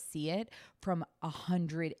don't need to see it from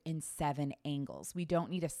 107 angles. We don't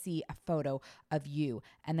need to see a photo of you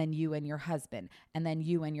and then you and your husband and then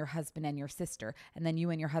you and your husband and your sister and then you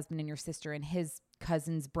and your husband and your sister and his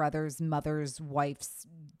cousin's brother's mother's wife's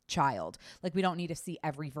child. Like, we don't need to see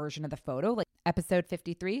every version of the photo. Like, episode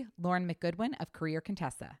 53, Lauren McGoodwin of Career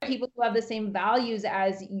Contessa. People who have the same values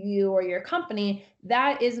as you or your company,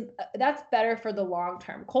 that's better for the long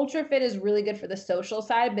term. Culture fit is really good for the social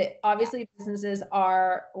side, but obviously businesses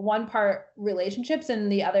are one part relationships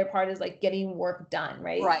and the other part is like getting work done,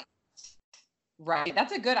 right? Right.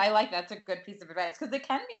 That's a good piece of advice because it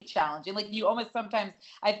can be challenging. Like you almost sometimes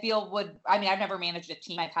I feel I've never managed a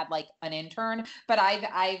team. I've had like an intern, but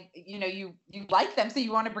you like them. So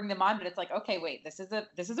you want to bring them on, but it's like, okay, wait, this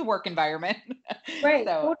is a work environment. Right.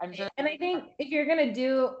 So I'm sure. And I think if you're going to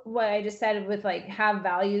do what I just said with like have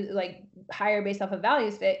values, like hire based off of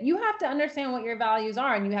values fit, you have to understand what your values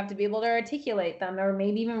are and you have to be able to articulate them or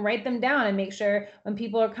maybe even write them down and make sure when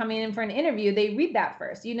people are coming in for an interview, they read that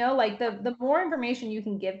first, like the more information you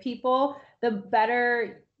can give people, the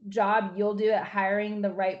better job you'll do at hiring the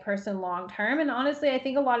right person long term. And honestly, I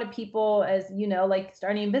think a lot of people, as like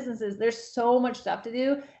starting businesses, there's so much stuff to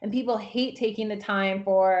do and people hate taking the time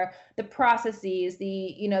for the processes,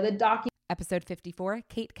 the document. Episode 54,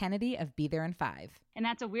 Kate Kennedy of Be There in 5. And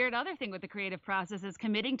that's a weird other thing with the creative process is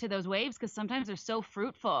committing to those waves because sometimes they're so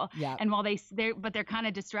fruitful. Yeah. And while they're kind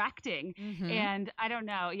of distracting. Mm-hmm. And I don't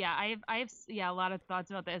know. Yeah, I have a lot of thoughts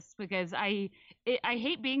about this because I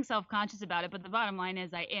hate being self-conscious about it, but the bottom line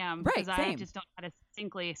is I am because I just don't know how to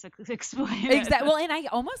succinctly explain it. Exactly. Well, and I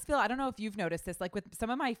almost feel, I don't know if you've noticed this, like with some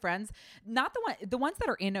of my friends, not the ones that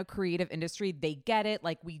are in a creative industry, they get it.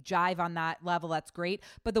 Like we jive on that level. That's great.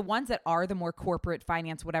 But the ones that are the more corporate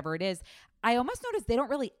finance, whatever it is, I almost notice they don't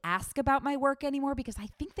really ask about my work anymore because I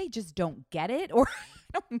think they just don't get it, or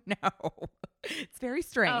I don't know. It's very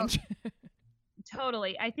strange. Oh,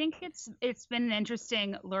 totally. I think it's been an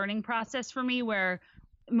interesting learning process for me where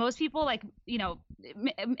most people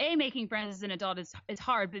A, making friends as an adult is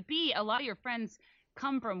hard, but B, a lot of your friends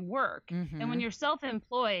come from work. Mm-hmm. And when you're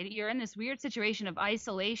self-employed, you're in this weird situation of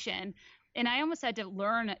isolation. And I almost had to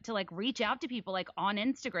learn to like reach out to people like on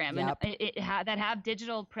Instagram that have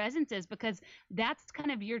digital presences because that's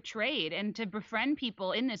kind of your trade. And to befriend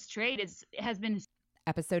people in this trade has been.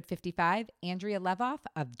 Episode 55, Andrea Levoff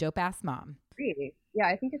of Dope Ass Mom. Yeah,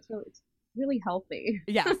 I think it's really healthy.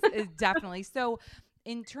 Yes, definitely. So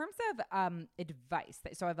in terms of advice,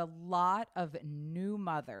 so I have a lot of new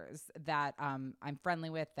mothers that I'm friendly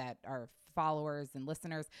with that are followers and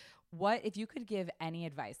listeners. What, if you could give any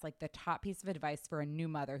advice, like the top piece of advice for a new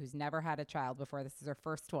mother who's never had a child before, this is her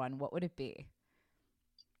first one, what would it be?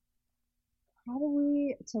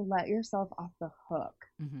 probably to let yourself off the hook.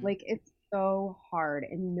 Like, it's so hard,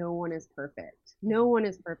 and no one is perfect. No one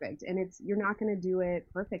is perfect, and you're not going to do it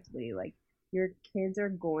perfectly. Like, your kids are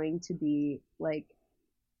going to be like,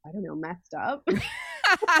 I don't know, messed up.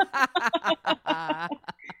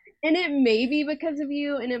 And it may be because of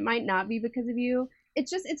you, and it might not be because of you.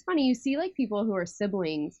 It's funny. You see like people who are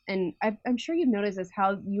siblings, and I'm sure you've noticed this,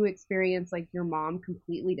 how you experience like your mom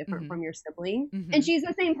completely different from your sibling, and she's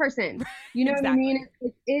the same person. You know what I mean?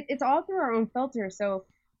 It's all through our own filter. So,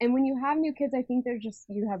 and when you have new kids, I think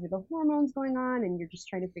you have the hormones going on, and you're just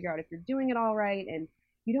trying to figure out if you're doing it all right, and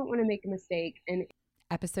you don't want to make a mistake. And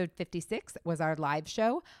episode 56 was our live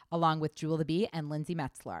show along with Jewel the Bee and Lindsay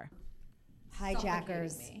Metzler.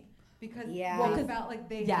 Hijackers. Because it felt like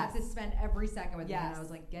they had to spend every second with me, and I was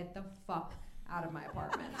like, get the fuck out of my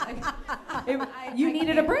apartment. Like, you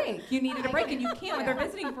needed a break. You needed a break, and you can't when they're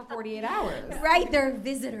visiting for 48 hours. Right, they're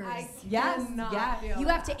visitors. You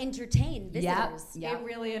have to entertain visitors. It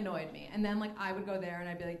really annoyed me. And then like I would go there, and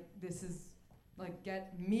I'd be like, this is like,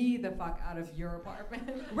 get me the fuck out of your apartment.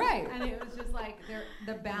 Right. And it was just like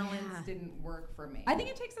the balance didn't work for me. I think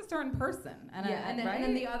it takes a certain person. And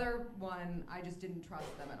then the other one, I just didn't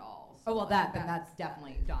trust them at all. So that's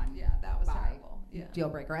definitely done. Yeah, that was terrible. Yeah. Deal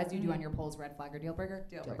breaker, as you do on your polls, red flag or deal breaker?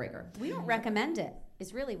 Deal breaker. We don't recommend it.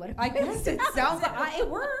 It's really what it I guess it sounds like it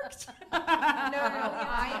worked.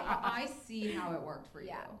 I see how it worked for you.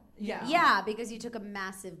 Yeah, because you took a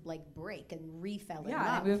massive like break and refell in love.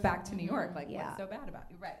 Yeah, and moved back to New York. Like, what's so bad about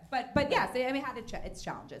you? Right. But yes, I mean, it's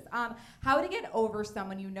challenges. How to get over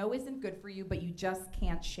someone you know isn't good for you, but you just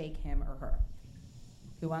can't shake him or her.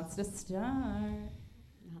 Who wants to start?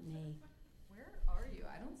 Not me. Where are you?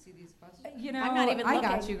 I don't see these questions. You know, I'm not even looking. I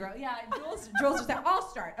got you, girl. Yeah, Jules just said, I'll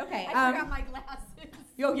start. Okay. I forgot my glasses.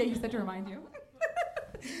 Oh, yeah, you said to remind you.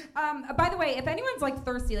 By the way, if anyone's like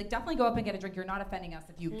thirsty, like definitely go up and get a drink. You're not offending us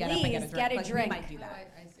if you get up and get a drink. Get a like, drink. We might do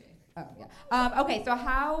that. I see. Oh, yeah. Okay, so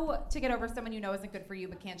how to get over someone you know isn't good for you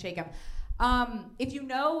but can't shake him. If you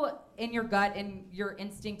know in your gut and your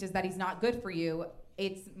instinct is that he's not good for you,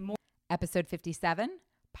 it's more. Episode 57.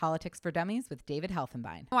 Politics for Dummies with David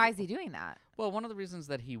Helfenbein. Why is he doing that? Well, one of the reasons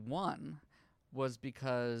that he won was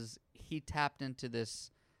because he tapped into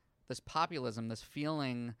this populism, this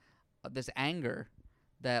feeling, this anger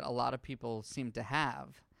that a lot of people seem to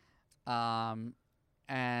have. But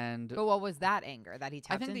what was that anger that he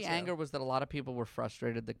tapped into? I think the anger was that a lot of people were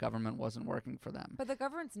frustrated that government wasn't working for them. But the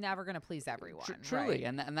government's never going to please everyone. Truly,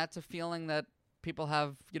 right? and that's a feeling that people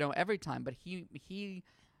have, every time. But he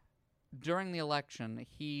during the election,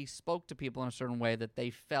 he spoke to people in a certain way that they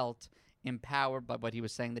felt empowered by what he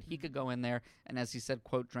was saying, that he could go in there and, as he said,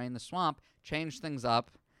 quote, drain the swamp, change things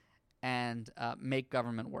up, and make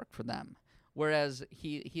government work for them. Whereas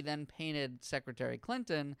he then painted Secretary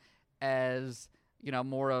Clinton as,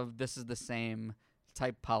 more of this is the same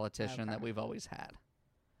type politician that we've always had.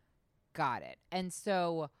 Got it. And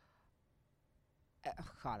so,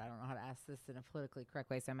 God, I don't know how to ask this in a politically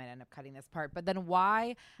correct way, so I might end up cutting this part. But then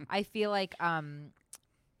why I feel like,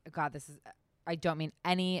 God, I don't mean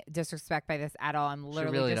any disrespect by this at all. I'm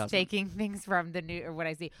literally really just taking things from the news or what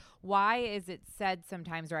I see. Why is it said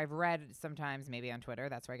sometimes, or I've read sometimes, maybe on Twitter,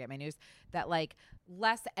 that's where I get my news, that like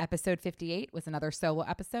episode 58 was another solo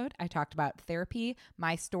episode. I talked about therapy,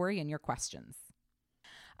 my story, and your questions.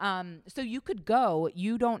 So you could go,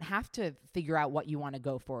 you don't have to figure out what you want to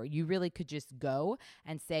go for. You really could just go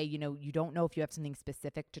and say, you don't know if you have something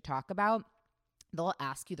specific to talk about. They'll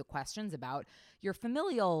ask you the questions about your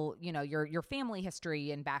familial, your family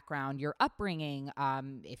history and background, your upbringing.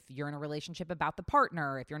 If you're in a relationship, about the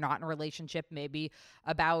partner. If you're not in a relationship, maybe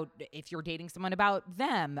about if you're dating someone, about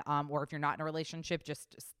them. Or if you're not in a relationship,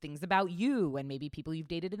 just things about you and maybe people you've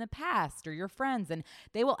dated in the past or your friends. And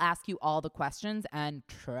they will ask you all the questions. And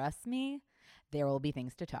trust me, there will be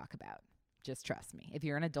things to talk about. Just trust me. If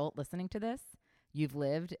you're an adult listening to this, you've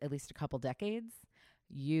lived at least a couple decades.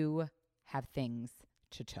 You have things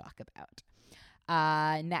to talk about.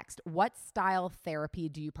 Next, what style therapy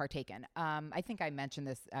do you partake in? I think I mentioned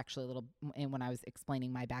this actually a little when I was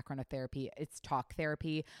explaining my background of therapy. It's talk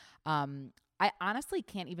therapy. I honestly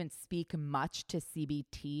can't even speak much to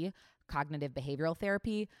CBT, cognitive behavioral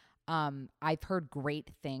therapy. I've heard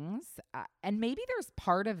great things, and maybe there's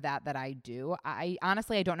part of that I do. I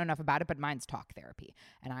honestly don't know enough about it, but mine's talk therapy,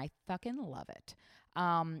 and I fucking love it.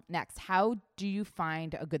 Next, how do you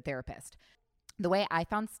find a good therapist? The way I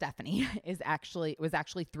found Stephanie was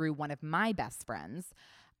actually through one of my best friends,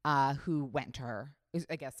 who went to her,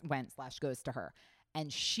 I guess went/goes to her.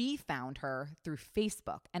 and she found her through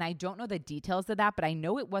Facebook. And I don't know the details of that, but I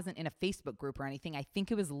know it wasn't in a Facebook group or anything. I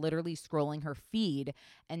think it was literally scrolling her feed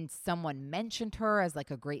and someone mentioned her as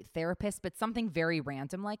like a great therapist, but something very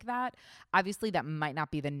random like that. Obviously, that might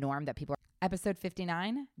not be the norm that people are. Episode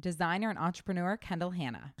 59, designer and entrepreneur Kendall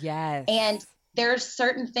Hanna. Yes. And there's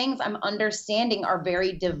certain things I'm understanding are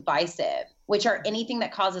very divisive, which are anything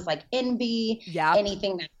that causes like envy,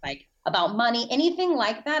 anything that's like about money, anything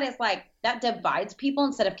like that is like that divides people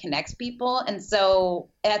instead of connects people. And so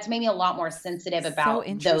that's made me a lot more sensitive about so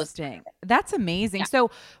interesting. That's amazing. Yeah. So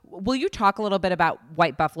will you talk a little bit about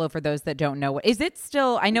White Buffalo for those that don't know? Is it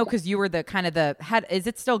still, I know because you were the kind of the head, is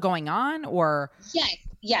it still going on or? Yes.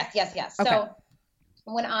 Okay. So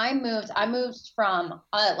when I moved from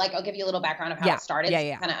like, I'll give you a little background of how it started. To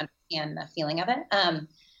kind of understand the feeling of it.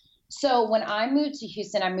 So when I moved to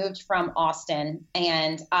Houston, I moved from Austin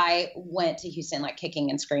and I went to Houston like kicking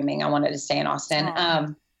and screaming. I wanted to stay in Austin.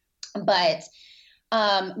 But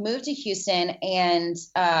moved to Houston and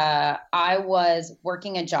I was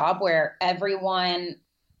working a job where everyone,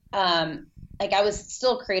 like I was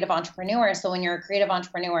still a creative entrepreneur. So when you're a creative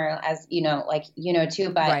entrepreneur, as you know, like, you know,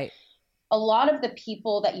 too, but a lot of the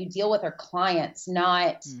people that you deal with are clients,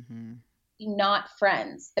 not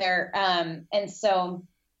friends. They're, and so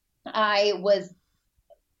I was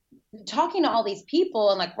talking to all these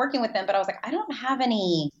people and like working with them, but I was like, I don't have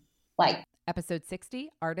any like. Episode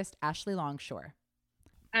 60, artist Ashley Longshore.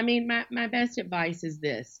 I mean, my best advice is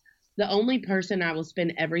this. The only person I will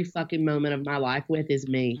spend every fucking moment of my life with is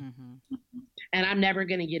me. And I'm never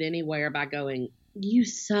going to get anywhere by going, you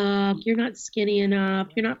suck. You're not skinny enough.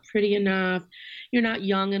 You're not pretty enough. You're not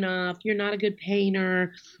young enough. You're not a good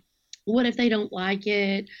painter. What if they don't like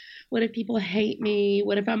it? What if people hate me?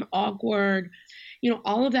 What if I'm awkward? You know,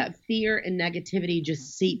 all of that fear and negativity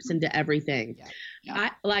just seeps into everything.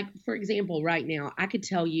 I like, for example, right now, I could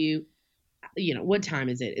tell you, you know, what time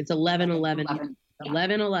is it? It's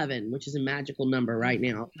 11:11, which is a magical number right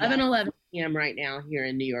now. 11:11 p.m. right now here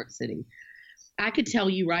in New York City. I could tell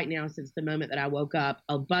you right now, since the moment that I woke up,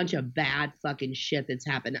 a bunch of bad fucking shit that's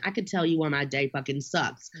happened. I could tell you why my day fucking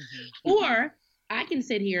sucks. Or I can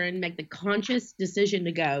sit here and make the conscious decision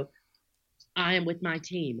to go, I am with my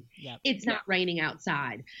team. It's not raining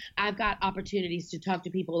outside. I've got opportunities to talk to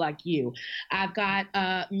people like you. I've got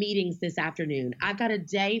meetings this afternoon. I've got a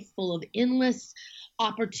day full of endless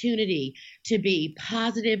opportunity to be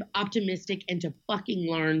positive, optimistic, and to fucking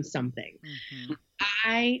learn something.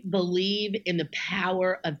 I believe in the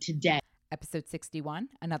power of today. Episode 61,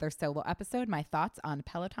 another solo episode, my thoughts on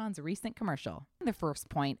Peloton's recent commercial. The first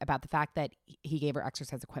point about the fact that he gave her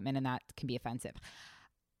exercise equipment and that can be offensive.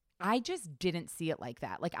 I just didn't see it like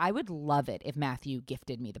that. Like, I would love it if Matthew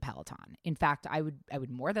gifted me the Peloton. In fact, I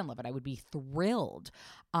would more than love it. I would be thrilled.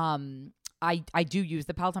 I do use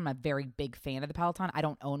the Peloton. I'm a very big fan of the Peloton. I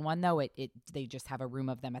don't own one though. They just have a room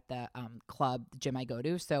of them at the club, the gym I go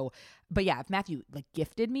to. So, but yeah, if Matthew like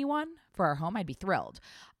gifted me one for our home, I'd be thrilled.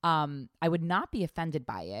 I would not be offended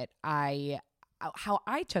by it. How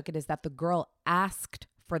I took it is that the girl asked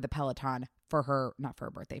for the Peloton for her, not for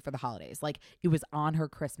her birthday, for the holidays. Like, it was on her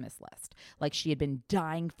Christmas list. Like, she had been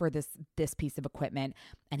dying for this piece of equipment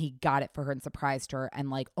and he got it for her and surprised her. And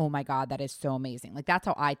like, oh my God, that is so amazing. Like, that's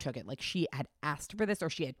how I took it. Like, she had asked for this or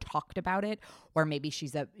she had talked about it, or maybe she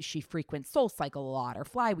frequents Soul Cycle a lot or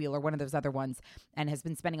Flywheel or one of those other ones and has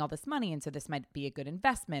been spending all this money. And so this might be a good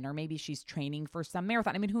investment, or maybe she's training for some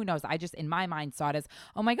marathon. I mean, who knows? I just, in my mind, saw it as,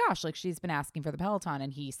 oh my gosh, like she's been asking for the Peloton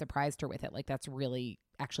and he surprised her with it. Like, that's really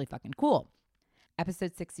actually fucking cool.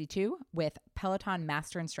 Episode 62 with Peloton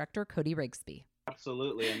Master Instructor Cody Rigsby.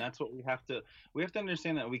 Absolutely, and that's what we have to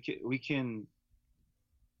understand, that we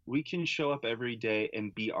can show up every day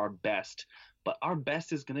and be our best, but our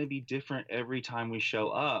best is going to be different every time we show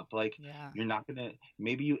up. Like, you're not going to,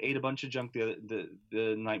 maybe you ate a bunch of junk the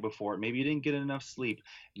night before, maybe you didn't get enough sleep,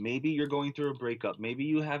 maybe you're going through a breakup, maybe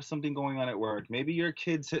you have something going on at work, maybe your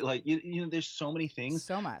kids, like, you know, there's so many things,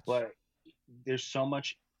 so much, but there's so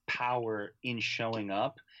much power in showing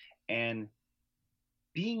up and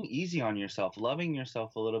being easy on yourself, loving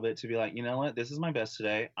yourself a little bit, to be like, you know what, this is my best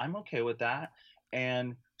today, I'm okay with that,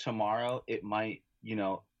 and tomorrow it might, you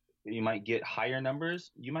know, you might get higher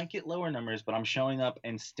numbers, you might get lower numbers, but I'm showing up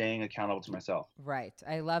and staying accountable to myself. Right.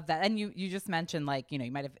 I love that. And you just mentioned, like, you know,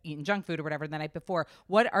 you might have eaten junk food or whatever the night before.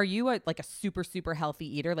 What are you, like a super, super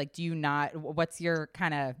healthy eater? Like, do you not, what's your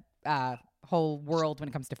kind of whole world when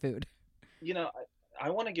it comes to food? You know, I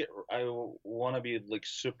want to be like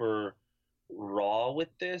super raw with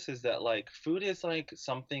this, is that like food is like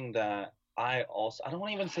something that I don't want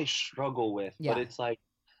to even say struggle with, but it's like.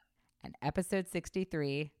 And episode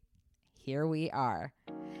 63, here we are.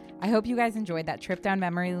 I hope you guys enjoyed that trip down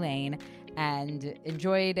memory lane and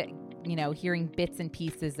enjoyed, hearing bits and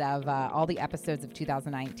pieces of all the episodes of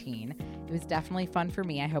 2019. It was definitely fun for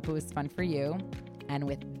me. I hope it was fun for you. And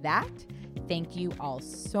with that, thank you all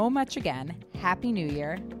so much again. Happy New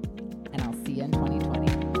Year, and I'll see you in 2020.